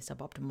dealing with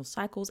suboptimal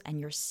cycles, and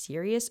you're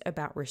serious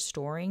about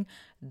restoring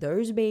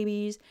those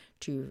babies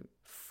to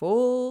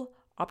full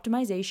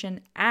optimization,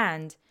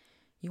 and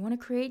you want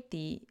to create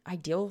the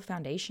ideal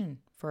foundation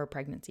for a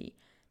pregnancy.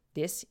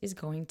 This is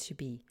going to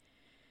be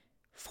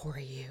for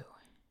you.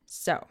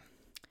 So,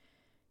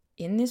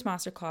 in this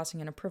masterclass, I'm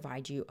going to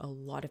provide you a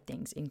lot of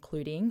things,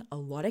 including a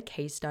lot of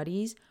case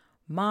studies,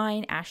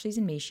 mine, Ashley's,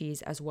 and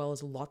Mishi's, as well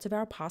as lots of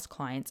our past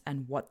clients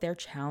and what their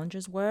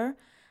challenges were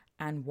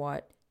and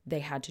what they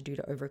had to do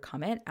to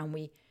overcome it. And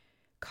we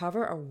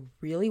cover a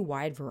really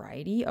wide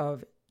variety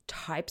of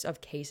types of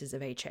cases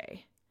of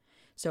HA.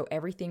 So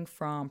everything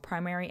from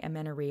primary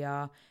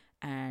amenorrhea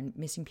and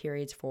missing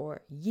periods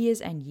for years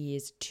and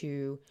years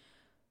to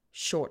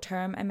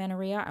short-term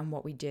amenorrhea and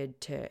what we did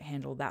to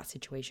handle that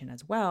situation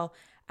as well,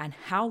 and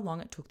how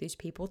long it took these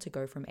people to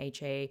go from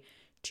HA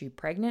to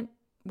pregnant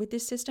with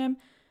this system,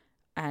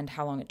 and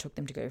how long it took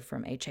them to go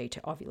from HA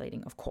to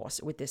ovulating, of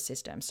course, with this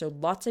system. So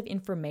lots of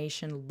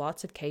information,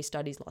 lots of case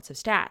studies, lots of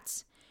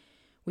stats.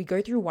 We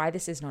go through why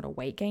this is not a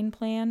weight gain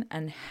plan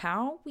and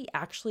how we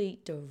actually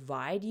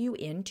divide you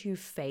into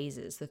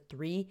phases, the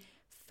 3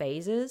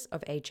 phases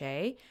of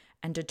HA,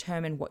 and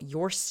determine what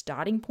your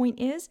starting point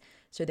is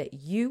so that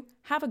you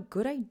have a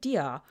good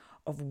idea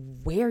of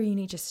where you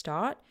need to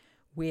start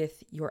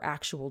with your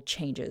actual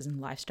changes and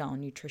lifestyle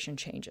and nutrition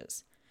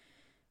changes.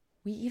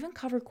 We even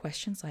cover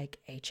questions like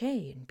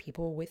HA and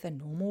people with a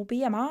normal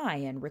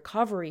BMI and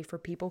recovery for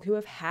people who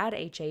have had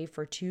HA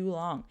for too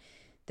long.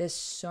 There's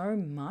so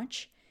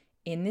much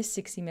in this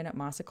 60-minute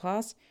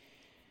masterclass.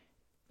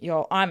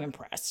 Yo, I'm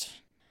impressed.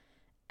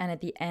 And at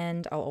the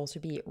end, I'll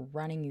also be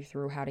running you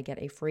through how to get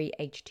a free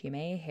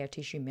HTMA, hair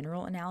tissue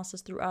mineral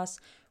analysis through us,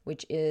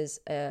 which is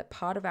a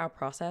part of our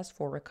process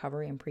for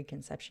recovery and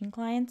preconception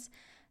clients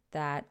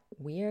that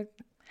we're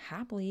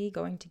happily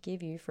going to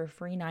give you for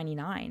free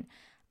 $99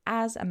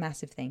 as a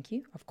massive thank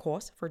you, of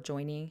course, for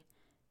joining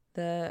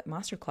the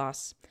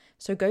masterclass.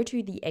 So go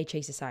to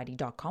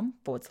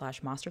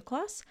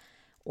thehasociety.com/masterclass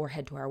or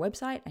head to our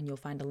website and you'll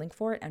find a link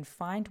for it and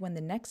find when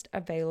the next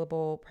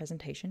available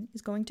presentation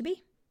is going to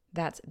be.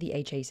 That's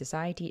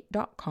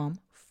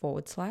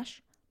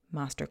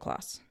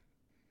thehasociety.com/masterclass.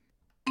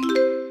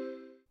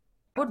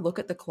 I would look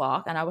at the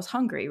clock and I was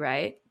hungry,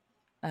 right?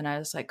 And I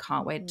was like,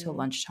 can't wait till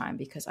lunchtime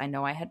because I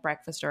know I had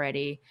breakfast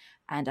already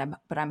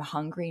but I'm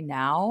hungry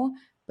now.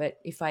 But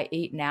if I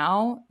eat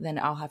now, then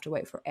I'll have to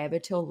wait forever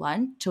till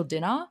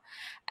dinner.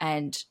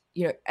 And,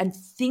 and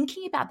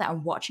thinking about that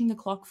and watching the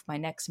clock for my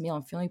next meal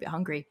and feeling a bit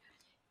hungry,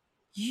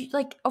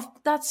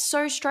 that's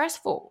so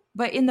stressful.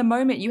 But in the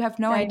moment, you have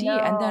no idea.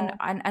 And then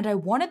I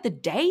wanted the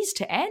days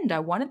to end. I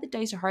wanted the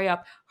days to hurry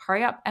up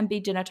and be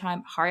dinner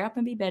time, hurry up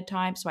and be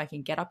bedtime so I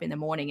can get up in the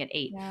morning and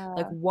eat. Yeah.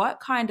 Like, what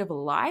kind of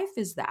life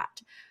is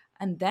that?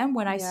 And then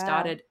when I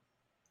started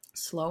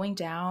slowing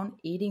down,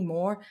 eating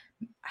more,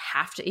 I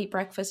have to eat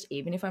breakfast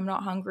even if I'm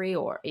not hungry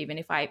or even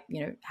if I,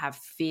 have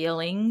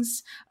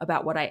feelings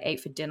about what I ate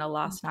for dinner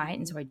last night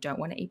and so I don't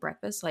want to eat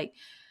breakfast, like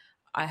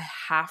I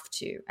have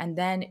to. And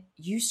then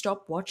you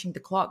stop watching the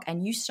clock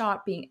and you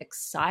start being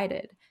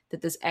excited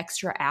that there's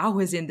extra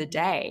hours in the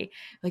day.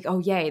 Like, oh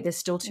yay, there's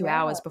still 2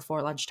 hours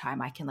before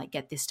lunchtime. I can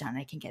get this done.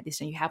 I can get this.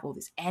 And you have all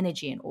this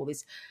energy and all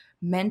this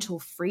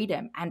mental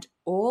freedom. And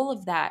all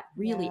of that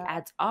really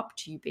adds up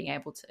to you being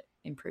able to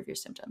improve your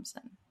symptoms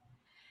and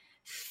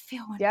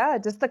feel wonderful. Yeah,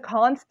 just the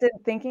constant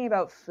thinking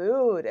about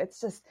food.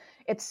 It's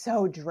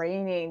so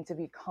draining to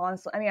be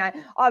constant. I mean,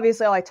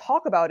 obviously all I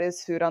talk about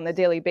is food on the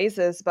daily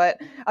basis,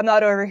 but I'm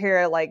not over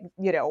here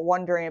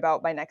wondering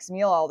about my next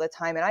meal all the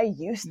time. And I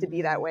used to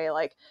be that way.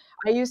 Like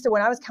I used to,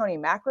 when I was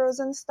counting macros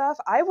and stuff,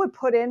 I would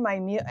put in my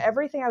meal,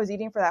 everything I was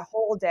eating for that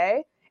whole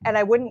day, and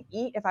I wouldn't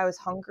eat if I was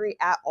hungry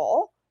at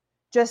all,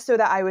 just so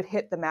that I would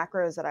hit the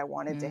macros that I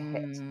wanted to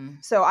hit.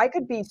 So I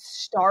could be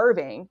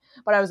starving,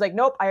 but I was like,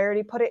 nope, I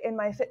already put it in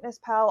my fitness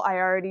pal. I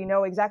already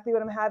know exactly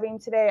what I'm having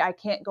today. I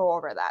can't go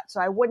over that.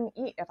 So I wouldn't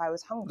eat if I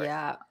was hungry.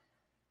 Yeah.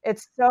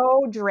 It's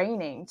so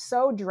draining,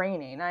 so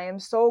draining. I am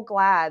so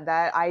glad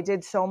that I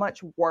did so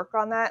much work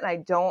on that and I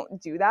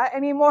don't do that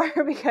anymore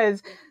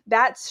because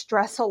that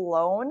stress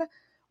alone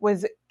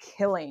was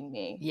killing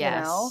me.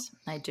 Yes,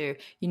 I do.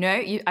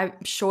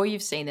 I'm sure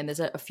you've seen them.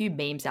 There's a few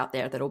memes out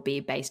there that'll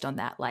be based on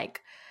that,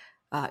 like,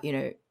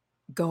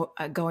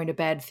 going to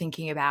bed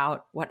thinking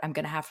about what I'm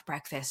going to have for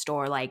breakfast,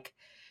 or like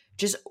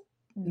just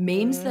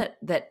memes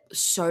that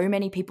so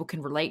many people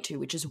can relate to,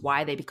 which is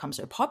why they become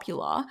so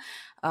popular,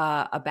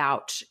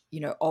 about,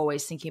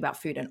 always thinking about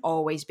food and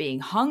always being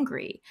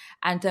hungry.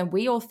 And then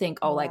we all think,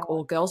 like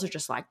all girls are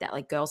just like that.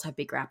 Like girls have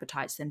bigger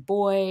appetites than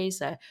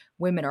boys.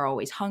 Women are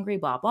always hungry,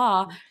 blah,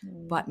 blah.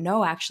 But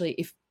no,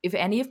 actually, if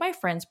any of my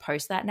friends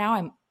post that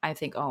now, I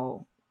think,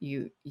 oh,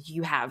 you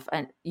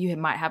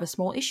might have a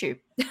small issue.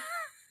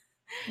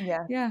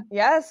 Yeah.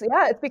 Yes.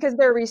 Yeah. It's because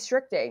they're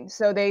restricting.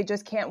 So they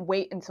just can't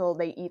wait until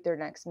they eat their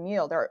next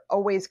meal. They're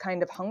always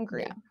kind of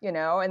hungry,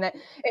 and that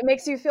it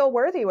makes you feel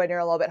worthy when you're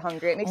a little bit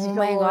hungry. It makes you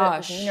feel a little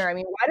bit leaner. I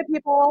mean, why do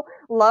people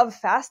love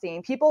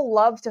fasting? People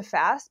love to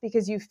fast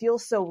because you feel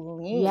so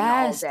lean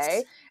all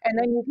day, and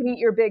then you can eat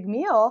your big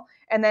meal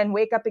and then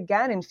wake up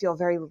again and feel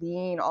very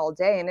lean all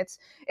day. And it's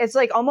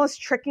like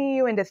almost tricking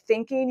you into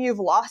thinking you've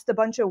lost a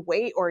bunch of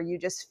weight or you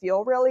just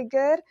feel really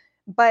good.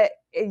 But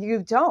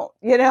you don't,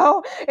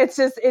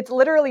 it's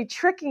literally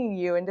tricking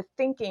you into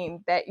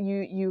thinking that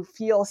you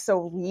feel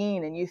so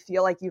lean and you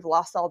feel like you've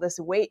lost all this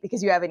weight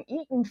because you haven't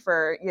eaten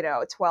for,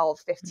 12,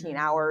 15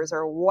 hours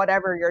or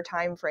whatever your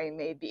time frame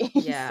may be.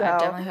 Yeah. So, I've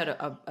definitely heard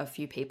a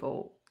few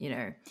people,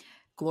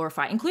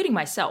 glorify, including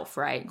myself,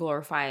 right?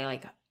 Glorify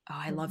like, oh,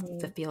 I love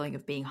the feeling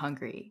of being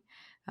hungry.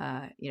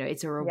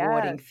 It's a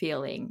rewarding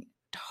feeling.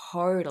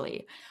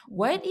 Totally.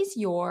 What is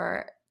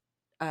your,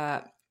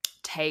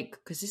 take,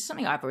 because this is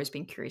something I've always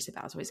been curious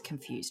about. It's always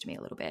confused me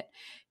a little bit.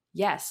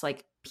 Yes,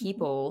 like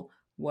people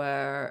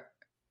were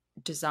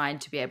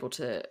designed to be able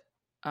to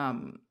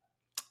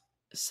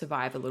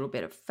survive a little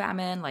bit of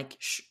famine. Like,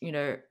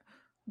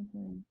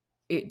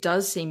 it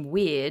does seem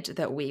weird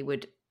that we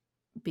would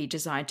be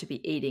designed to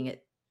be eating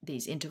at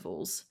these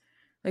intervals.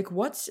 Like,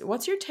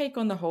 what's your take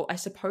on the whole, I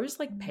suppose,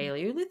 like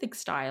Paleolithic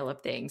style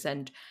of things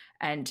and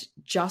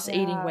just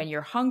eating when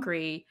you're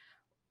hungry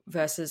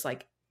versus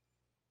like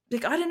I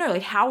don't know,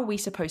 like how are we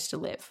supposed to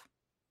live?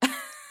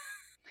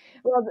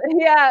 Well,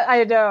 yeah,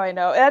 I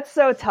know. That's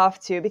so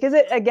tough too, because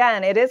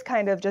it is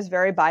kind of just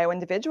very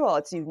bio-individual.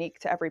 It's unique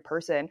to every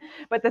person.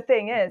 But the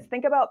thing is,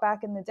 think about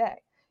back in the day.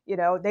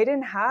 They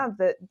didn't have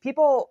the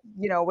people,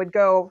 would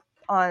go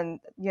on,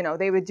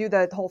 they would do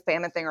the whole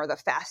famine thing or the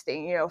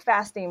fasting.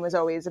 Fasting was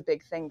always a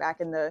big thing back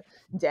in the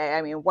day.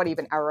 I mean, what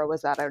even era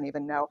was that? I don't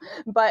even know.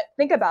 But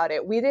think about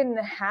it. They didn't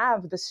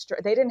have the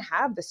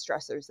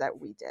stressors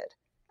that we did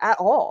at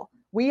all.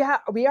 We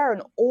are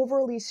an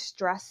overly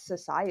stressed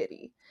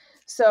society.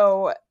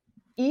 So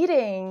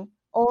eating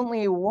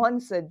only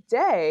once a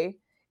day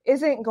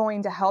isn't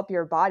going to help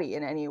your body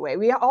in any way.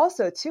 We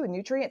also, too,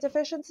 nutrient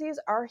deficiencies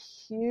are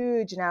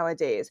huge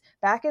nowadays.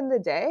 Back in the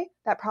day,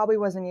 that probably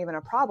wasn't even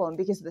a problem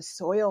because the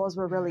soils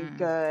were really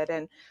good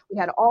and we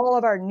had all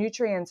of our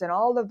nutrients and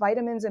all the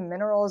vitamins and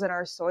minerals in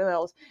our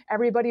soils.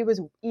 Everybody was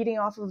eating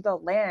off of the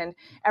land.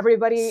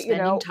 Everybody,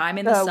 spending time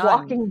in the sun,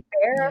 walking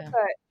barefoot.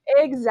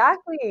 Yeah.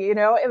 Exactly.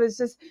 It was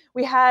just,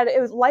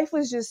 life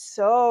was just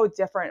so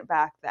different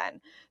back then.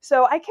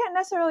 So I can't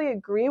necessarily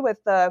agree with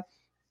the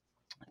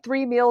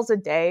 3 meals a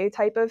day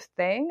type of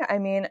thing. I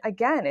mean,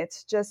 again,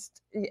 it's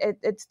just,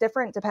 it's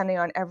different depending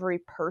on every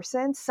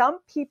person. Some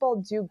people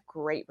do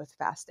great with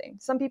fasting.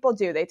 Some people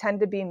do. They tend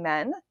to be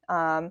men,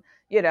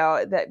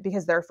 that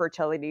because their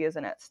fertility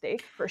isn't at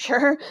stake for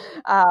sure.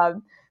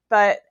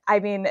 But I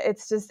mean,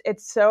 it's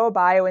so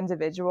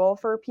bio-individual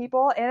for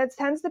people. And it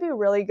tends to be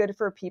really good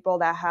for people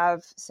that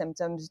have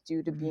symptoms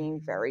due to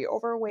being very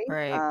overweight,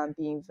 right.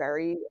 being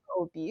very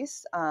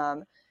obese.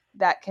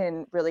 That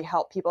can really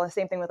help people. The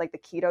same thing with like the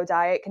keto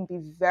diet can be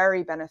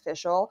very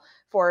beneficial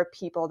for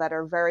people that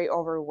are very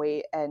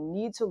overweight and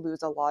need to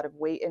lose a lot of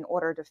weight in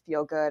order to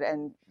feel good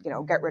and,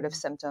 get rid of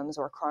symptoms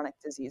or chronic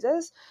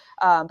diseases.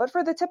 But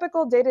for the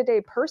typical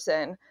day-to-day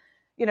person,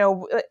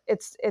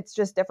 it's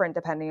just different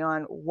depending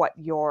on what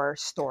your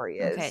story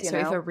is. Okay, so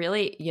if a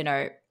really,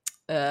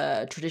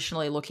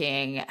 traditionally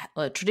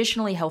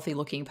healthy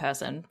looking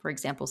person, for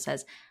example,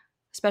 says,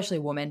 especially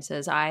a woman,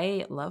 says,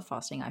 I love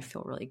fasting. I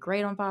feel really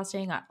great on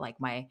fasting. I like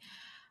my,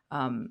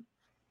 my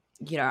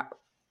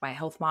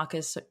health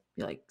markers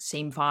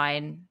seem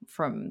fine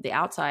from the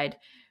outside.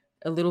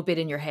 A little bit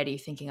in your head, you're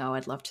thinking, oh,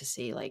 I'd love to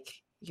see like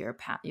your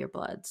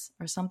bloods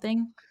or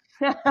something.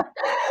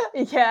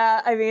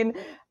 Yeah, I mean,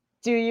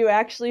 do you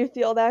actually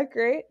feel that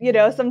great?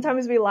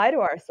 Sometimes we lie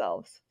to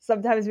ourselves.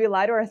 Sometimes we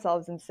lie to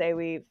ourselves and say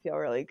we feel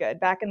really good.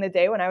 Back in the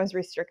day when I was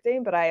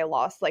restricting, but I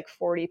lost like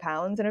 40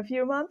 pounds in a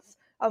few months,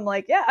 I'm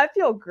like, yeah, I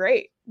feel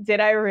great. Did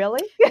I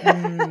really? You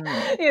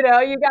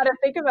got to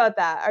think about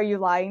that. Are you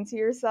lying to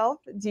yourself?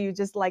 Do you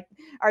just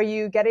are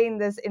you getting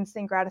this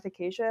instant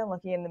gratification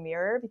looking in the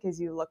mirror because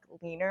you look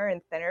leaner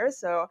and thinner?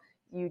 So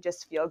you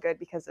just feel good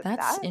because of that?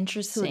 That's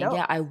interesting.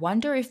 Yeah. I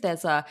wonder if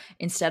there's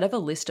instead of a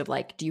list of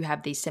do you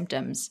have these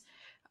symptoms,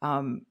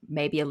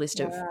 maybe a list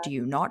of do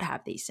you not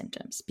have these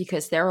symptoms?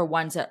 Because there are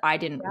ones that I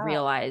didn't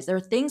realize. There are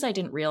things I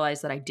didn't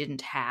realize that I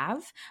didn't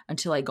have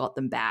until I got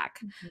them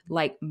back.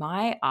 Like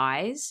my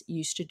eyes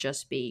used to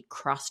just be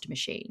crust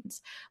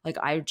machines. Like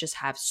I just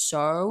have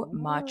so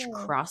much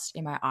crust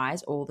in my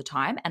eyes all the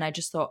time. And I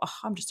just thought, oh,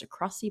 I'm just a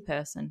crusty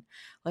person.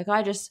 Like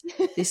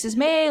this is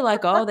me.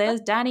 Like, oh, there's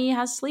Danny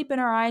has sleep in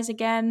her eyes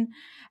again.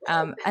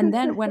 And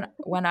then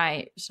when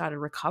I started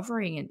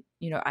recovering and,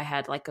 I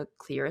had like a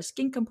clearer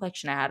skin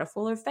complexion, I had a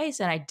fuller face,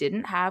 and I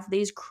didn't have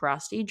these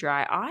crusty,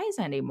 dry eyes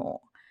anymore.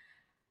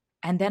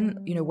 And then,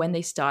 when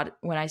I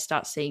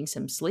start seeing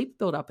some sleep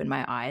build up in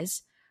my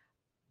eyes,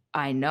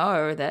 I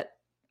know that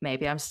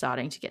maybe I'm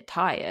starting to get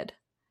tired.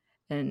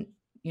 And,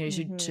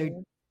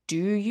 so do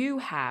you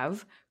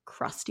have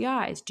crusty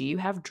eyes? Do you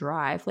have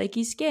dry,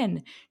 flaky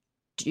skin?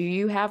 Do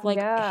you have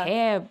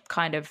hair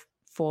kind of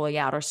falling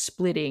out or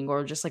splitting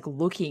or just like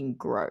looking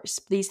gross?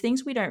 These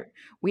things we don't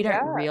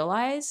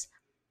realize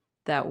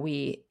that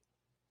we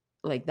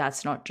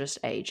that's not just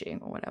aging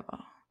or whatever.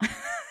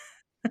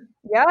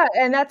 Yeah,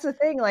 and that's the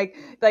thing, like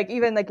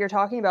even like you're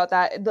talking about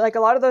that, like a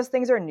lot of those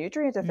things are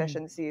nutrient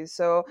deficiencies.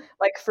 So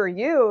like for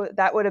you,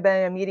 that would have been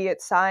an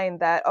immediate sign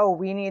that, oh,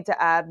 we need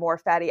to add more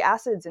fatty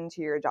acids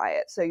into your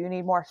diet. So you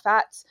need more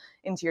fats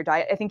into your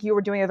diet. I think you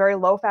were doing a very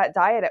low fat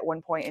diet at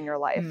one point in your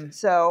life.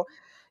 So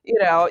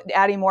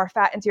adding more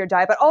fat into your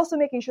diet, but also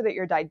making sure that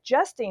you're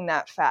digesting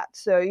that fat.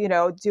 So,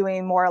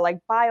 doing more like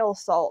bile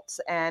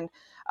salts and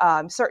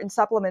certain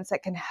supplements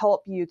that can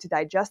help you to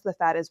digest the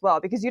fat as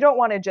well, because you don't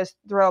want to just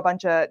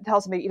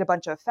tell somebody to eat a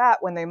bunch of fat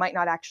when they might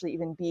not actually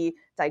even be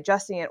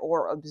digesting it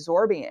or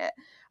absorbing it.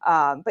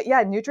 But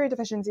yeah, nutrient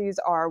deficiencies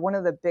are one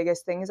of the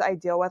biggest things I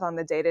deal with on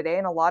the day-to-day.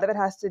 And a lot of it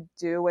has to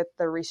do with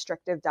the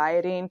restrictive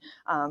dieting,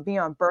 being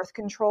on birth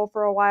control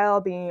for a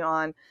while, being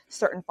on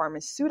certain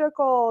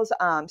pharmaceuticals.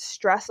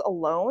 Stress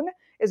alone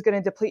is going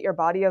to deplete your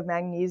body of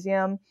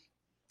magnesium,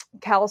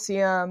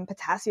 calcium,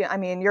 potassium. I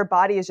mean, your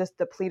body is just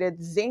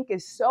depleted. Zinc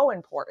is so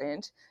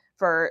important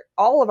for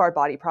all of our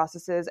body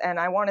processes. And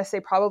I want to say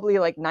probably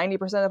like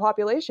 90% of the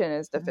population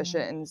is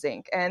deficient in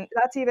zinc. And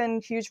that's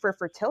even huge for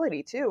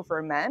fertility too,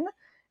 for men.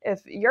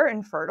 If you're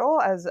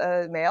infertile as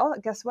a male,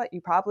 guess what?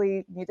 You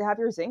probably need to have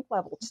your zinc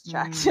levels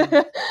checked.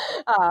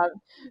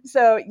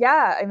 So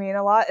yeah, I mean,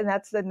 a lot, and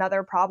that's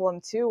another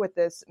problem too with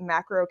this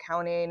macro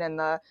counting and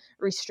the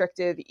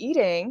restrictive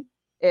eating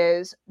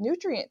is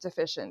nutrient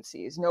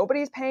deficiencies.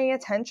 Nobody's paying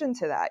attention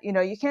to that.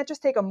 You can't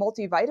just take a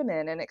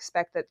multivitamin and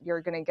expect that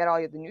you're going to get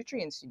all the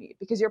nutrients you need,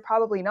 because you're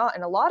probably not.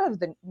 And a lot of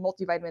the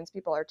multivitamins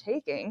people are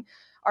taking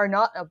are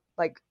not a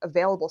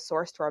available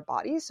source to our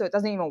bodies. So it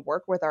doesn't even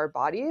work with our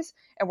bodies,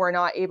 and we're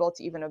not able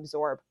to even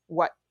absorb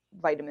what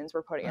vitamins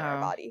we're putting in our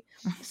body.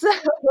 So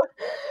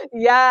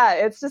yeah,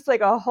 it's just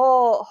like a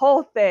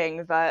whole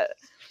thing. But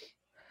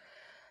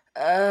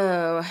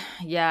oh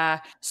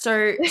yeah,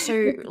 so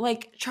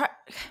like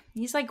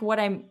he's like what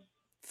I'm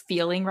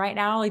feeling right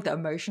now, like the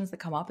emotions that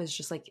come up is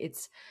just like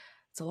it's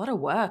a lot of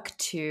work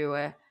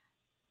to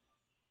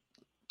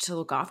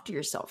look after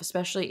yourself,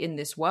 especially in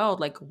this world.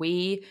 Like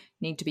we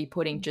need to be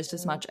putting just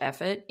as much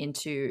effort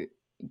into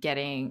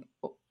getting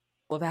all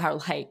of our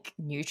like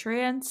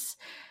nutrients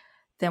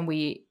than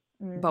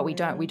but we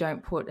don't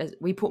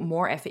we put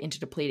more effort into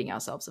depleting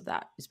ourselves of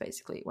that, is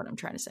basically what I'm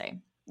trying to say.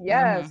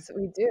 Yes,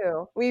 we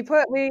do.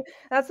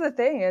 That's the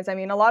thing is, I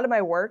mean, a lot of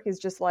my work is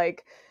just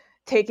like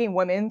taking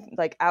women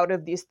like out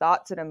of these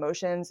thoughts and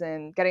emotions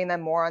and getting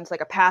them more onto like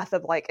a path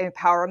of like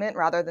empowerment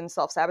rather than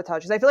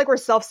self-sabotage. Because I feel like we're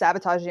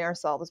self-sabotaging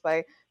ourselves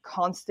by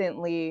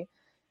constantly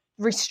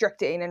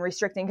restricting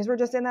because we're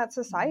just in that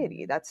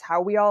society. That's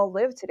how we all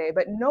live today.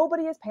 But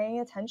nobody is paying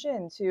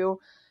attention to,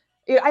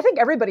 I think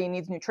everybody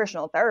needs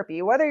nutritional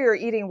therapy, whether you're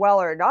eating well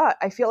or not.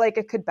 I feel like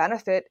it could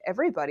benefit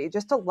everybody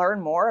just to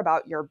learn more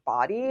about your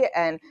body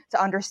and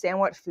to understand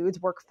what foods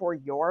work for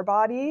your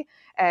body.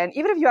 And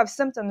even if you have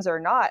symptoms or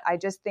not, I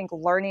just think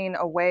learning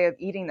a way of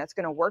eating that's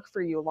going to work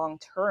for you long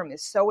term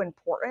is so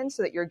important,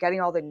 so that you're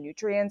getting all the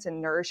nutrients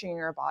and nourishing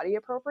your body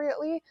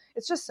appropriately.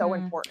 It's just so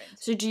important.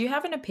 So do you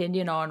have an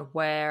opinion on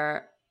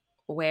where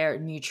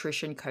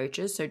nutrition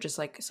coaches, so just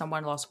like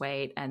someone lost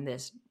weight and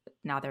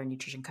now they're a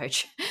nutrition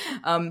coach,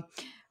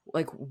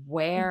 like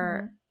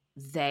where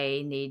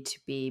they need to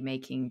be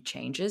making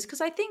changes? Because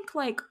I think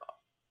like,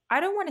 I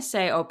don't want to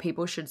say, oh,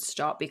 people should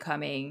stop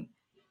becoming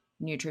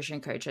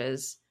nutrition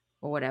coaches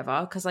or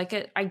whatever, because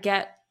like I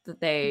get that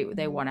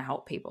they want to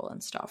help people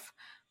and stuff,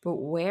 but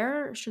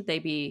where should they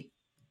be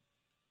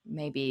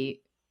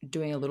maybe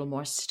doing a little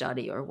more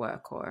study or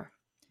work or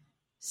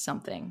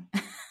something?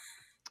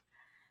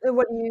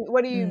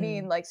 What do you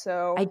mean? Like,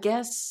 so I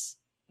guess,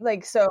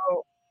 like, so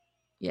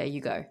yeah,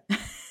 you go.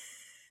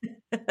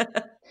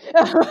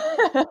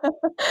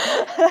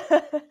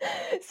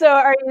 So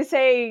are you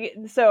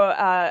saying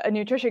a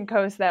nutrition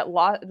coach that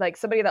lost, like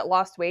somebody that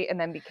lost weight and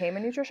then became a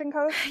nutrition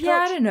coach? Yeah,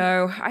 I don't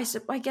know.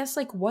 I guess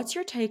like, what's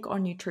your take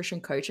on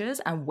nutrition coaches,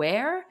 and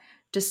where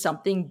does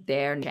something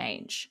there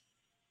change?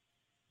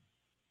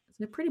 It's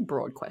a pretty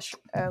broad question.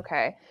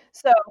 Okay.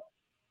 So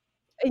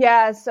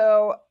yeah,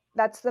 so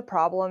that's the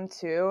problem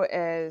too,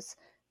 is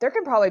there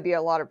can probably be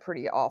a lot of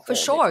pretty awful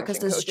For sure, because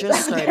nutrition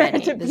there's coaches just out so there,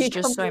 many. to There's be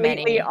just so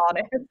completely many.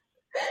 honest.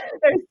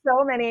 There's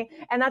so many.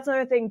 And that's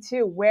another thing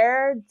too.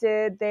 Where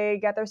did they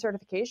get their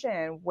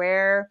certification?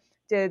 Where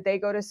did they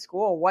go to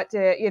school? What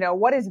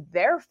is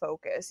their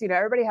focus?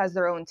 Everybody has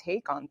their own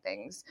take on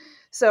things.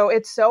 So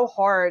it's so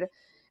hard.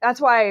 That's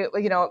why,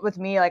 with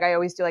me, like I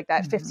always do like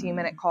that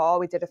 15-minute call.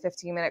 We did a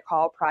 15-minute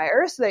call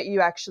prior, so that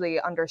you actually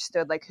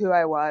understood like who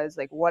I was,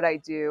 like what I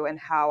do and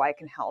how I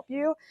can help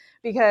you.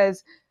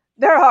 Because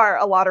there are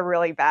a lot of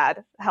really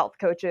bad health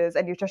coaches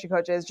and nutrition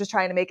coaches just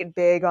trying to make it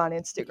big on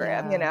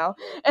Instagram,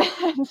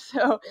 And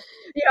so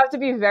you have to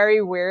be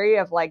very wary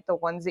of like the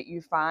ones that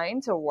you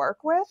find to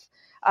work with.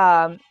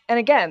 And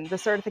again, the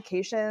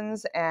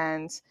certifications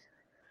and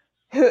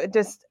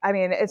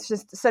it's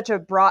just such a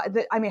broad,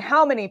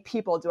 how many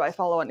people do I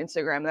follow on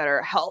Instagram that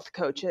are health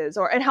coaches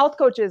and health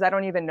coaches? I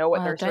don't even know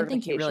what their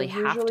certification think you really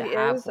have to usually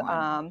have is.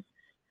 one.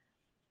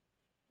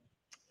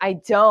 I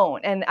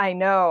don't. And I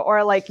know,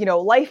 or like,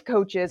 life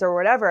coaches or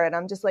whatever. And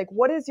I'm just like,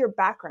 what is your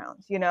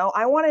background?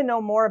 I want to know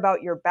more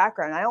about your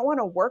background. I don't want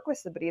to work with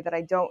somebody that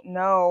I don't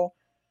know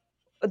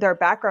their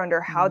background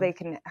or how they're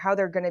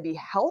going to be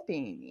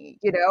helping me,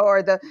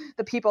 or the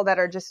people that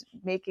are just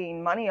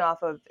making money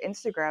off of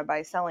Instagram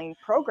by selling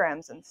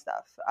programs and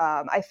stuff.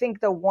 I think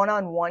the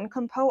one-on-one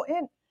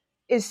component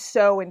is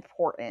so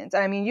important.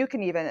 I mean, you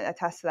can even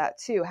attest to that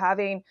too.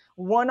 Having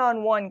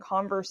one-on-one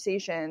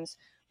conversations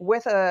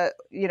with a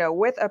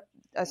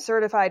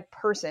certified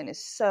person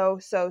is so,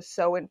 so,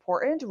 so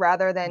important,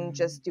 rather than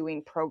just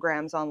doing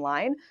programs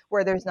online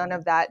where there's none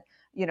of that,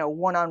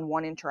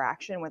 one-on-one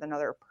interaction with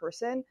another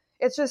person.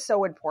 It's just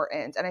so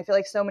important. And I feel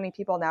like so many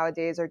people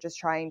nowadays are just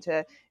trying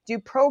to do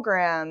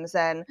programs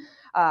and,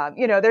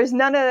 there's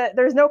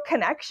no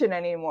connection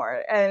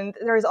anymore. And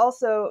there's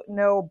also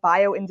no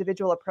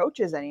bio-individual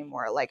approaches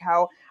anymore, like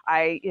how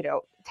I,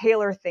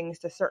 tailor things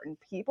to certain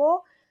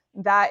people.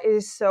 That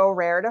is so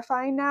rare to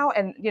find now.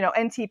 And,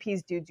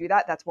 NTPs do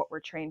that. That's what we're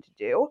trained to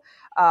do.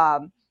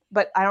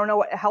 But I don't know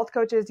what health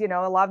coaches, a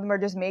lot of them are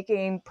just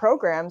making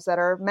programs that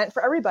are meant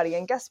for everybody.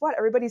 And guess what?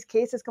 Everybody's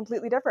case is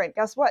completely different.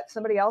 Guess what?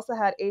 Somebody else that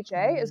had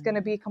HA is going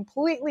to be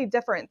completely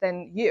different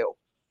than you,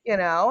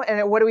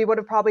 and we would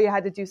have probably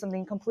had to do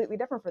something completely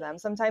different for them.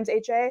 Sometimes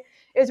HA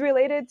is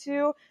related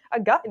to a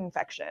gut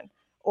infection,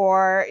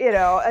 or,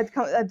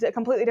 a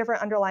completely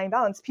different underlying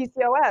balance,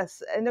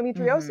 PCOS,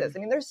 endometriosis. I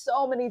mean, there's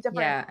so many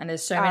different and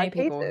there's so many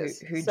people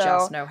cases. who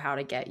just know how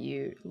to get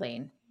you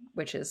lean,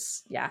 which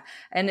is,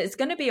 and it's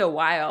going to be a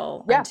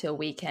while until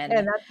we can,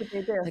 and that's what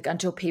they do. like,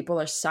 until people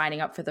are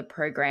signing up for the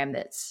program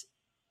that's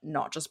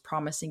not just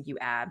promising you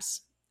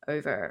abs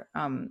over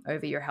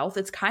your health.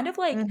 It's kind of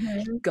like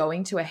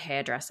going to a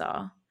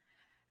hairdresser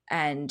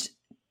and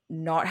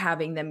not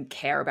having them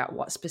care about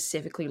what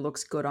specifically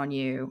looks good on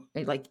you,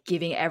 like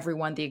giving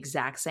everyone the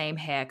exact same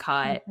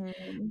haircut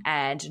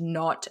and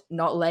not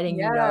letting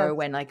you know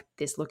when, like,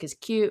 this look is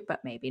cute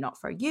but maybe not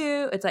for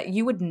you. It's like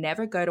you would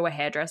never go to a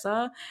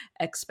hairdresser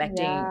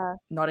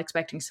not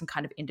expecting some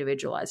kind of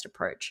individualized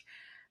approach,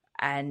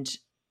 and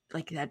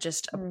like that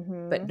just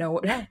but no,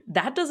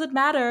 that doesn't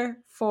matter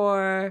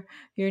for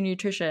your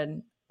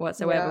nutrition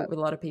whatsoever with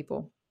a lot of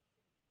people.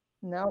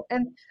 No.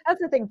 And that's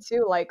the thing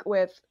too, like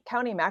with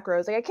counting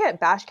macros, like I can't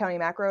bash counting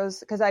macros,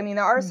 because I mean,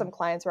 there are some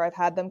clients where I've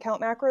had them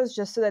count macros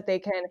just so that they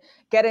can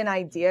get an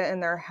idea in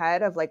their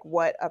head of like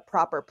what a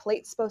proper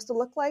plate's supposed to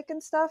look like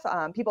and stuff.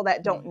 People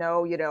that don't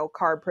know,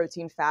 carb,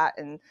 protein, fat,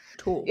 and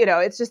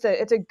it's just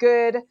it's a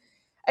good,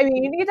 I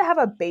mean, you need to have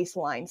a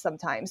baseline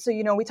sometimes. So,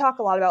 we talk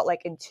a lot about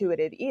like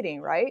intuitive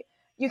eating, right?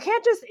 You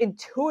can't just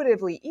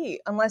intuitively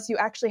eat unless you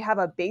actually have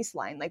a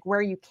baseline, like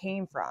where you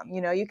came from.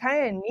 You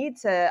kind of need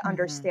to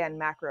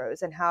understand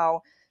macros and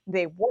how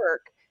they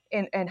work,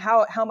 and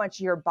how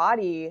much your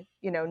body,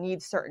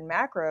 needs certain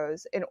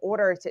macros in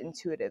order to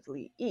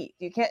intuitively eat.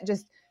 You can't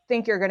just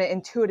think you're going to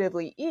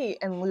intuitively eat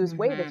and lose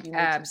weight if you need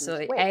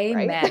absolutely to lose weight.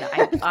 Amen.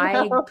 Right?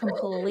 I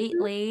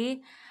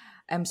completely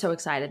am so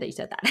excited that you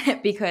said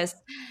that because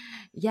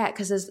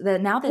there's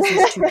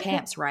these two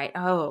camps, right?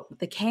 Oh,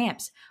 the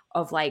camps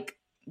of like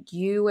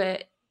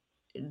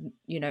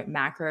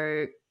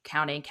macro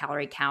counting,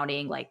 calorie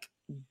counting, like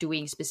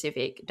doing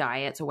specific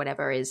diets or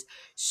whatever is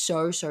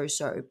so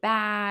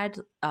bad.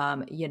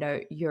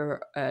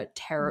 You're a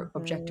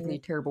objectively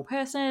terrible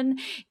person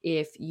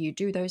if you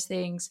do those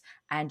things,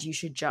 and you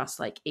should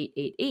just like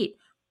eat.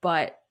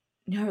 But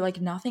no,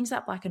 like nothing's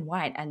that black and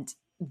white, and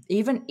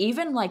even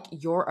like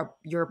your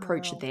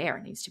approach there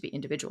needs to be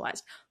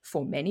individualized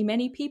for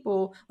many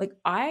people. Like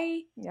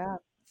I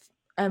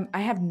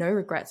have no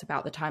regrets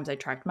about the times I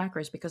tracked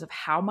macros because of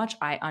how much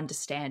I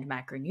understand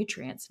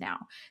macronutrients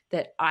now,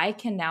 that I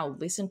can now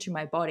listen to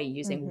my body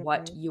using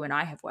what you and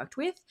I have worked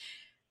with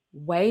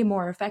way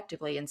more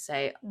effectively and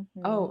say,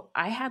 oh,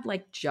 I had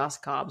like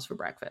just carbs for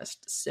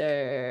breakfast.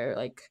 So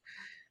like,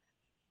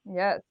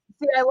 yes.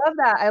 See, I love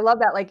that. I love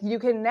that. Like you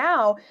can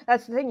now,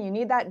 that's the thing, you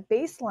need that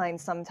baseline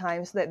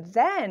sometimes so that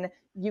then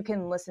you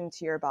can listen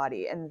to your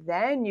body, and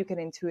then you can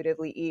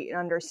intuitively eat and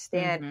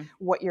understand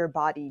what your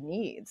body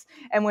needs.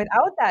 And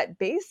without that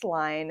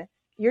baseline,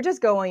 you're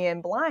just going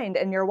in blind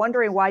and you're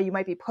wondering why you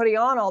might be putting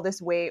on all this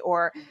weight,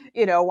 or,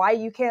 why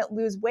you can't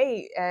lose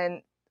weight.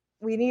 And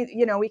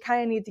we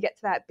kind of need to get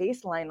to that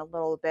baseline a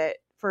little bit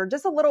for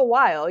just a little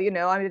while.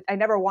 I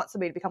never want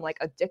somebody to become like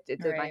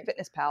addicted to my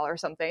Fitness Pal or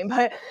something,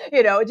 but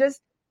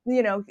just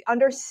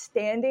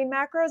understanding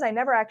macros. I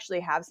never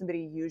actually have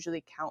somebody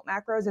usually count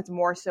macros. It's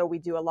more so we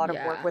do a lot of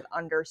work with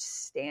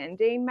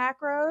understanding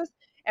macros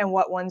and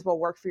what ones will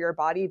work for your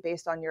body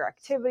based on your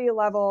activity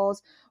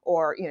levels,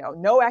 or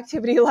no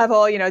activity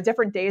level.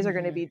 Different days are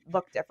going to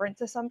look different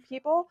to some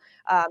people,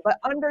 but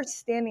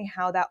understanding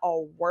how that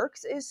all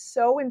works is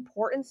so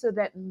important, so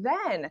that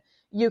then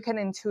you can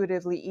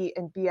intuitively eat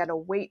and be at a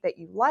weight that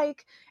you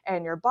like,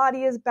 and your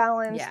body is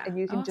balanced, and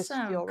you can just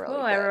feel really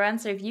good. Everyone.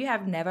 So if you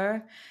have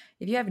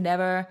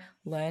never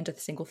learned a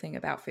single thing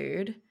about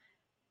food,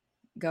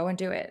 go and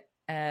do it.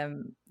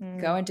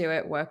 Go and do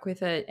it. Work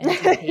with an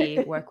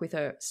NTP, work with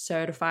a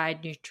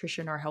certified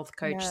nutrition or health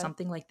coach,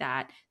 something like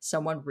that.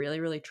 Someone really,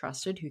 really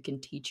trusted who can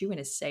teach you in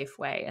a safe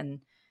way. And,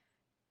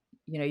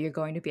 you're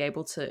going to be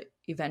able to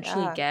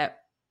eventually get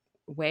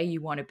where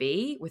you want to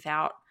be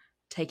without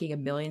taking a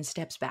million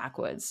steps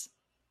backwards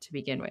to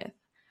begin with.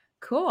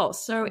 Cool.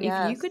 So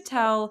if you could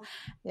tell,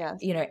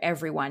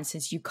 everyone,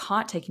 since you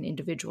can't take an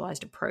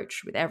individualized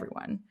approach with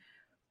everyone,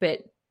 but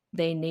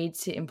they need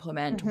to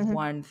implement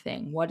one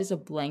thing, what is a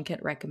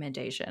blanket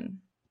recommendation?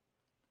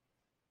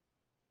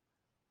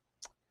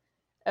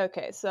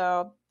 Okay,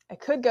 so I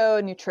could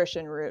go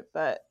nutrition route,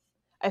 but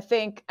I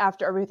think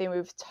after everything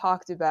we've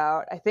talked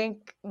about, I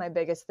think my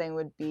biggest thing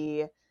would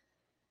be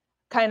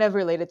kind of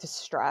related to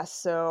stress.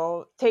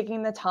 So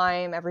taking the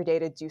time every day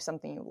to do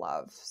something you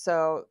love.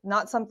 So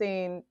not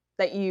something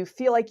that you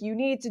feel like you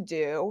need to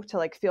do to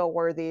like feel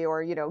worthy,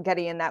 or,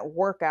 getting in that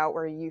workout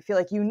where you feel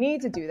like you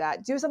need to do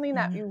that. Do something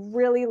that you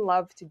really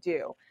love to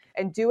do,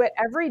 and do it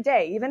every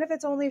day, even if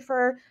it's only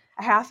for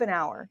a half an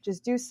hour.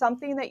 Just do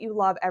something that you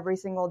love every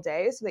single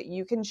day so that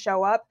you can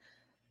show up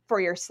for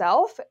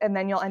yourself, and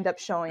then you'll end up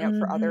showing up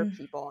for other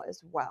people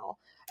as well.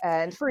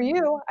 And for you,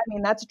 I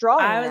mean, that's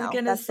drawing. I was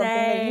going to say,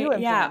 that you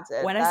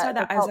implemented. When I saw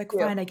that, I was like,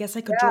 fine, I guess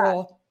I could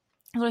draw.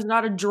 So I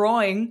started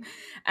drawing,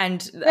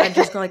 and I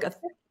just got like a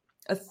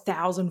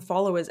 1,000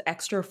 followers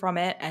extra from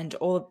it, and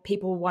all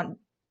people want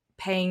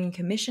paying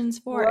commissions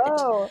for it,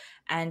 Whoa.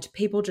 and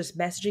people just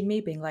messaging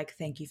me being like,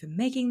 thank you for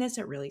making this.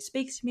 It really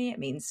speaks to me. It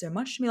means so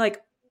much to me. Like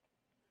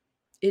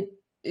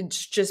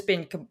it's just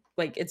been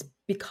like, it's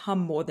become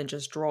more than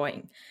just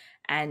drawing.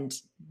 And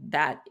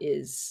that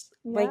is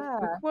like Yeah.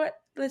 what,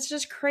 that's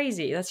just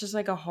crazy. That's just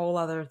like a whole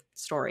other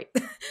story.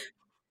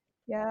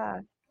 Yeah.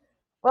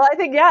 Well, I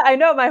think, yeah, I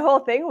know my whole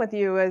thing with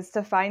you is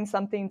to find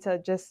something to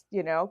just,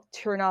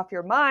 turn off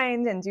your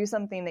mind and do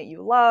something that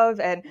you love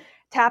and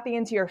tapping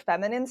into your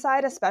feminine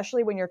side,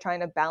 especially when you're trying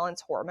to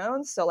balance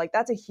hormones. So like,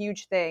 that's a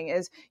huge thing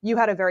is you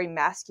had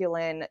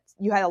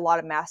a lot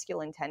of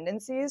masculine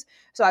tendencies.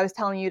 So I was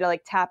telling you to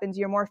like tap into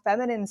your more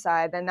feminine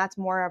side, then that's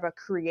more of a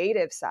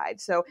creative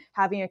side. So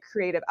having a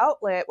creative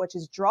outlet, which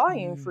is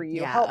drawing for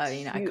you, Yeah, helps I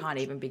mean, I huge. can't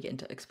even begin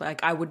to explain.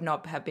 Like, I would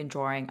not have been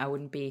drawing. I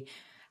wouldn't be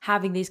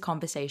having these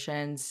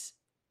conversations.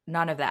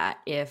 None of that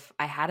if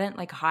I hadn't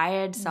like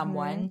hired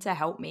someone to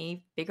help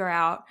me figure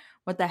out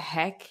what the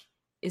heck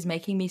is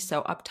making me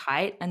so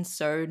uptight and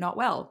so not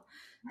well.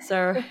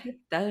 So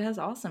that is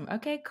awesome.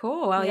 Okay,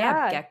 cool. Well,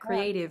 yeah, Yeah. get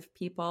creative,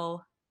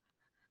 people.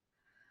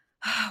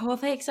 Well,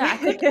 thanks. So I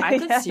could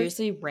Yes.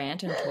 seriously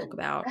rant and talk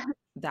about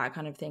that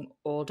kind of thing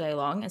all day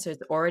long. And so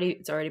it's already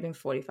been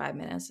 45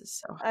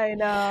 minutes. So I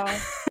know.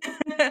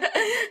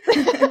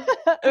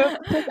 but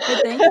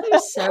thank you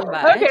so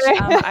much. Okay.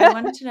 I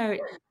wanted to know,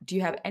 do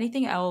you have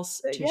anything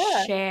else to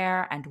Yeah.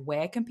 share, and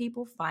where can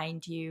people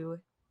find you?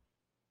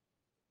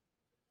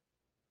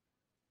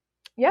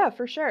 Yeah,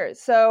 for sure.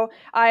 So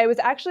I was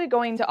actually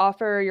going to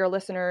offer your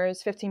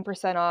listeners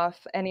 15%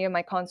 off any of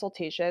my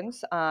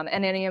consultations and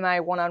any of my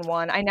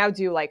one-on-one. I now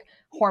do like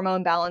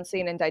hormone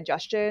balancing and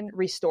digestion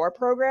restore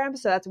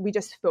programs. So we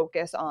just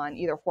focus on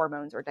either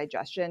hormones or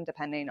digestion,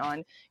 depending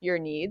on your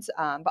needs.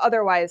 But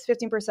otherwise,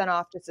 15%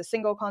 off just a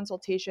single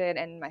consultation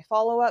and my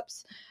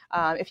follow-ups.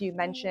 If you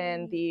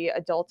mention the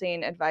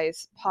Adulting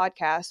Advice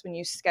podcast when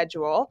you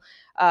schedule,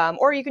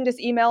 or you can just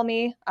email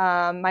me.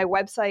 My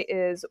website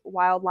is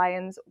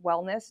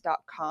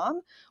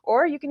wildlionswellness.com,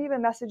 or you can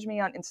even message me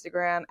on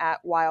Instagram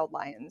at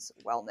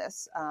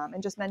wildlionswellness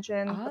and just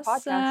mention the podcast.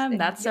 Awesome.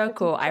 And That's you so get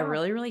cool. 15% I off.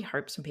 really, really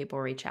hope some people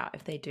reach out.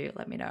 If they do,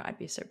 let me know. I'd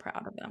be so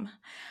proud of them.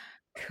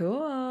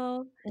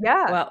 Cool.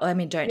 Yeah. Well, I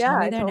mean, don't Yeah, tell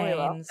me I their totally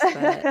will. names,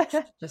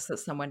 but just that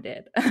someone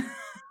did.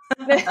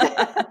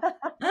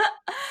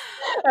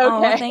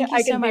 Oh, well, Okay, thank you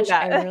I so can do much.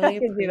 that. I I really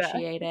can do that.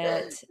 appreciate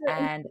it.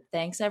 And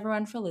thanks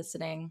everyone for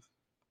listening.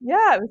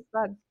 Yeah, it was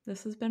fun.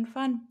 This has been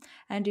fun.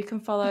 And you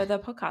can follow the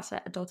podcast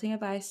at Adulting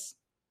Advice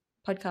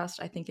Podcast,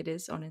 I think it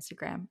is, on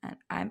Instagram. And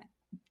I'm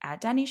at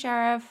Danny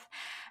Sheriff.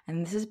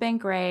 And this has been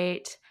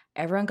great.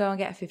 Everyone go and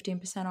get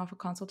 15% off a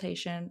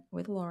consultation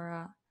with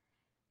Laura.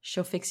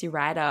 She'll fix you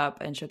right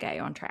up and she'll get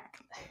you on track.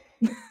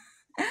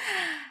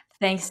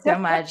 Thanks so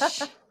much.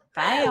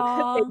 Bye,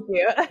 y'all. Thank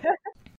you.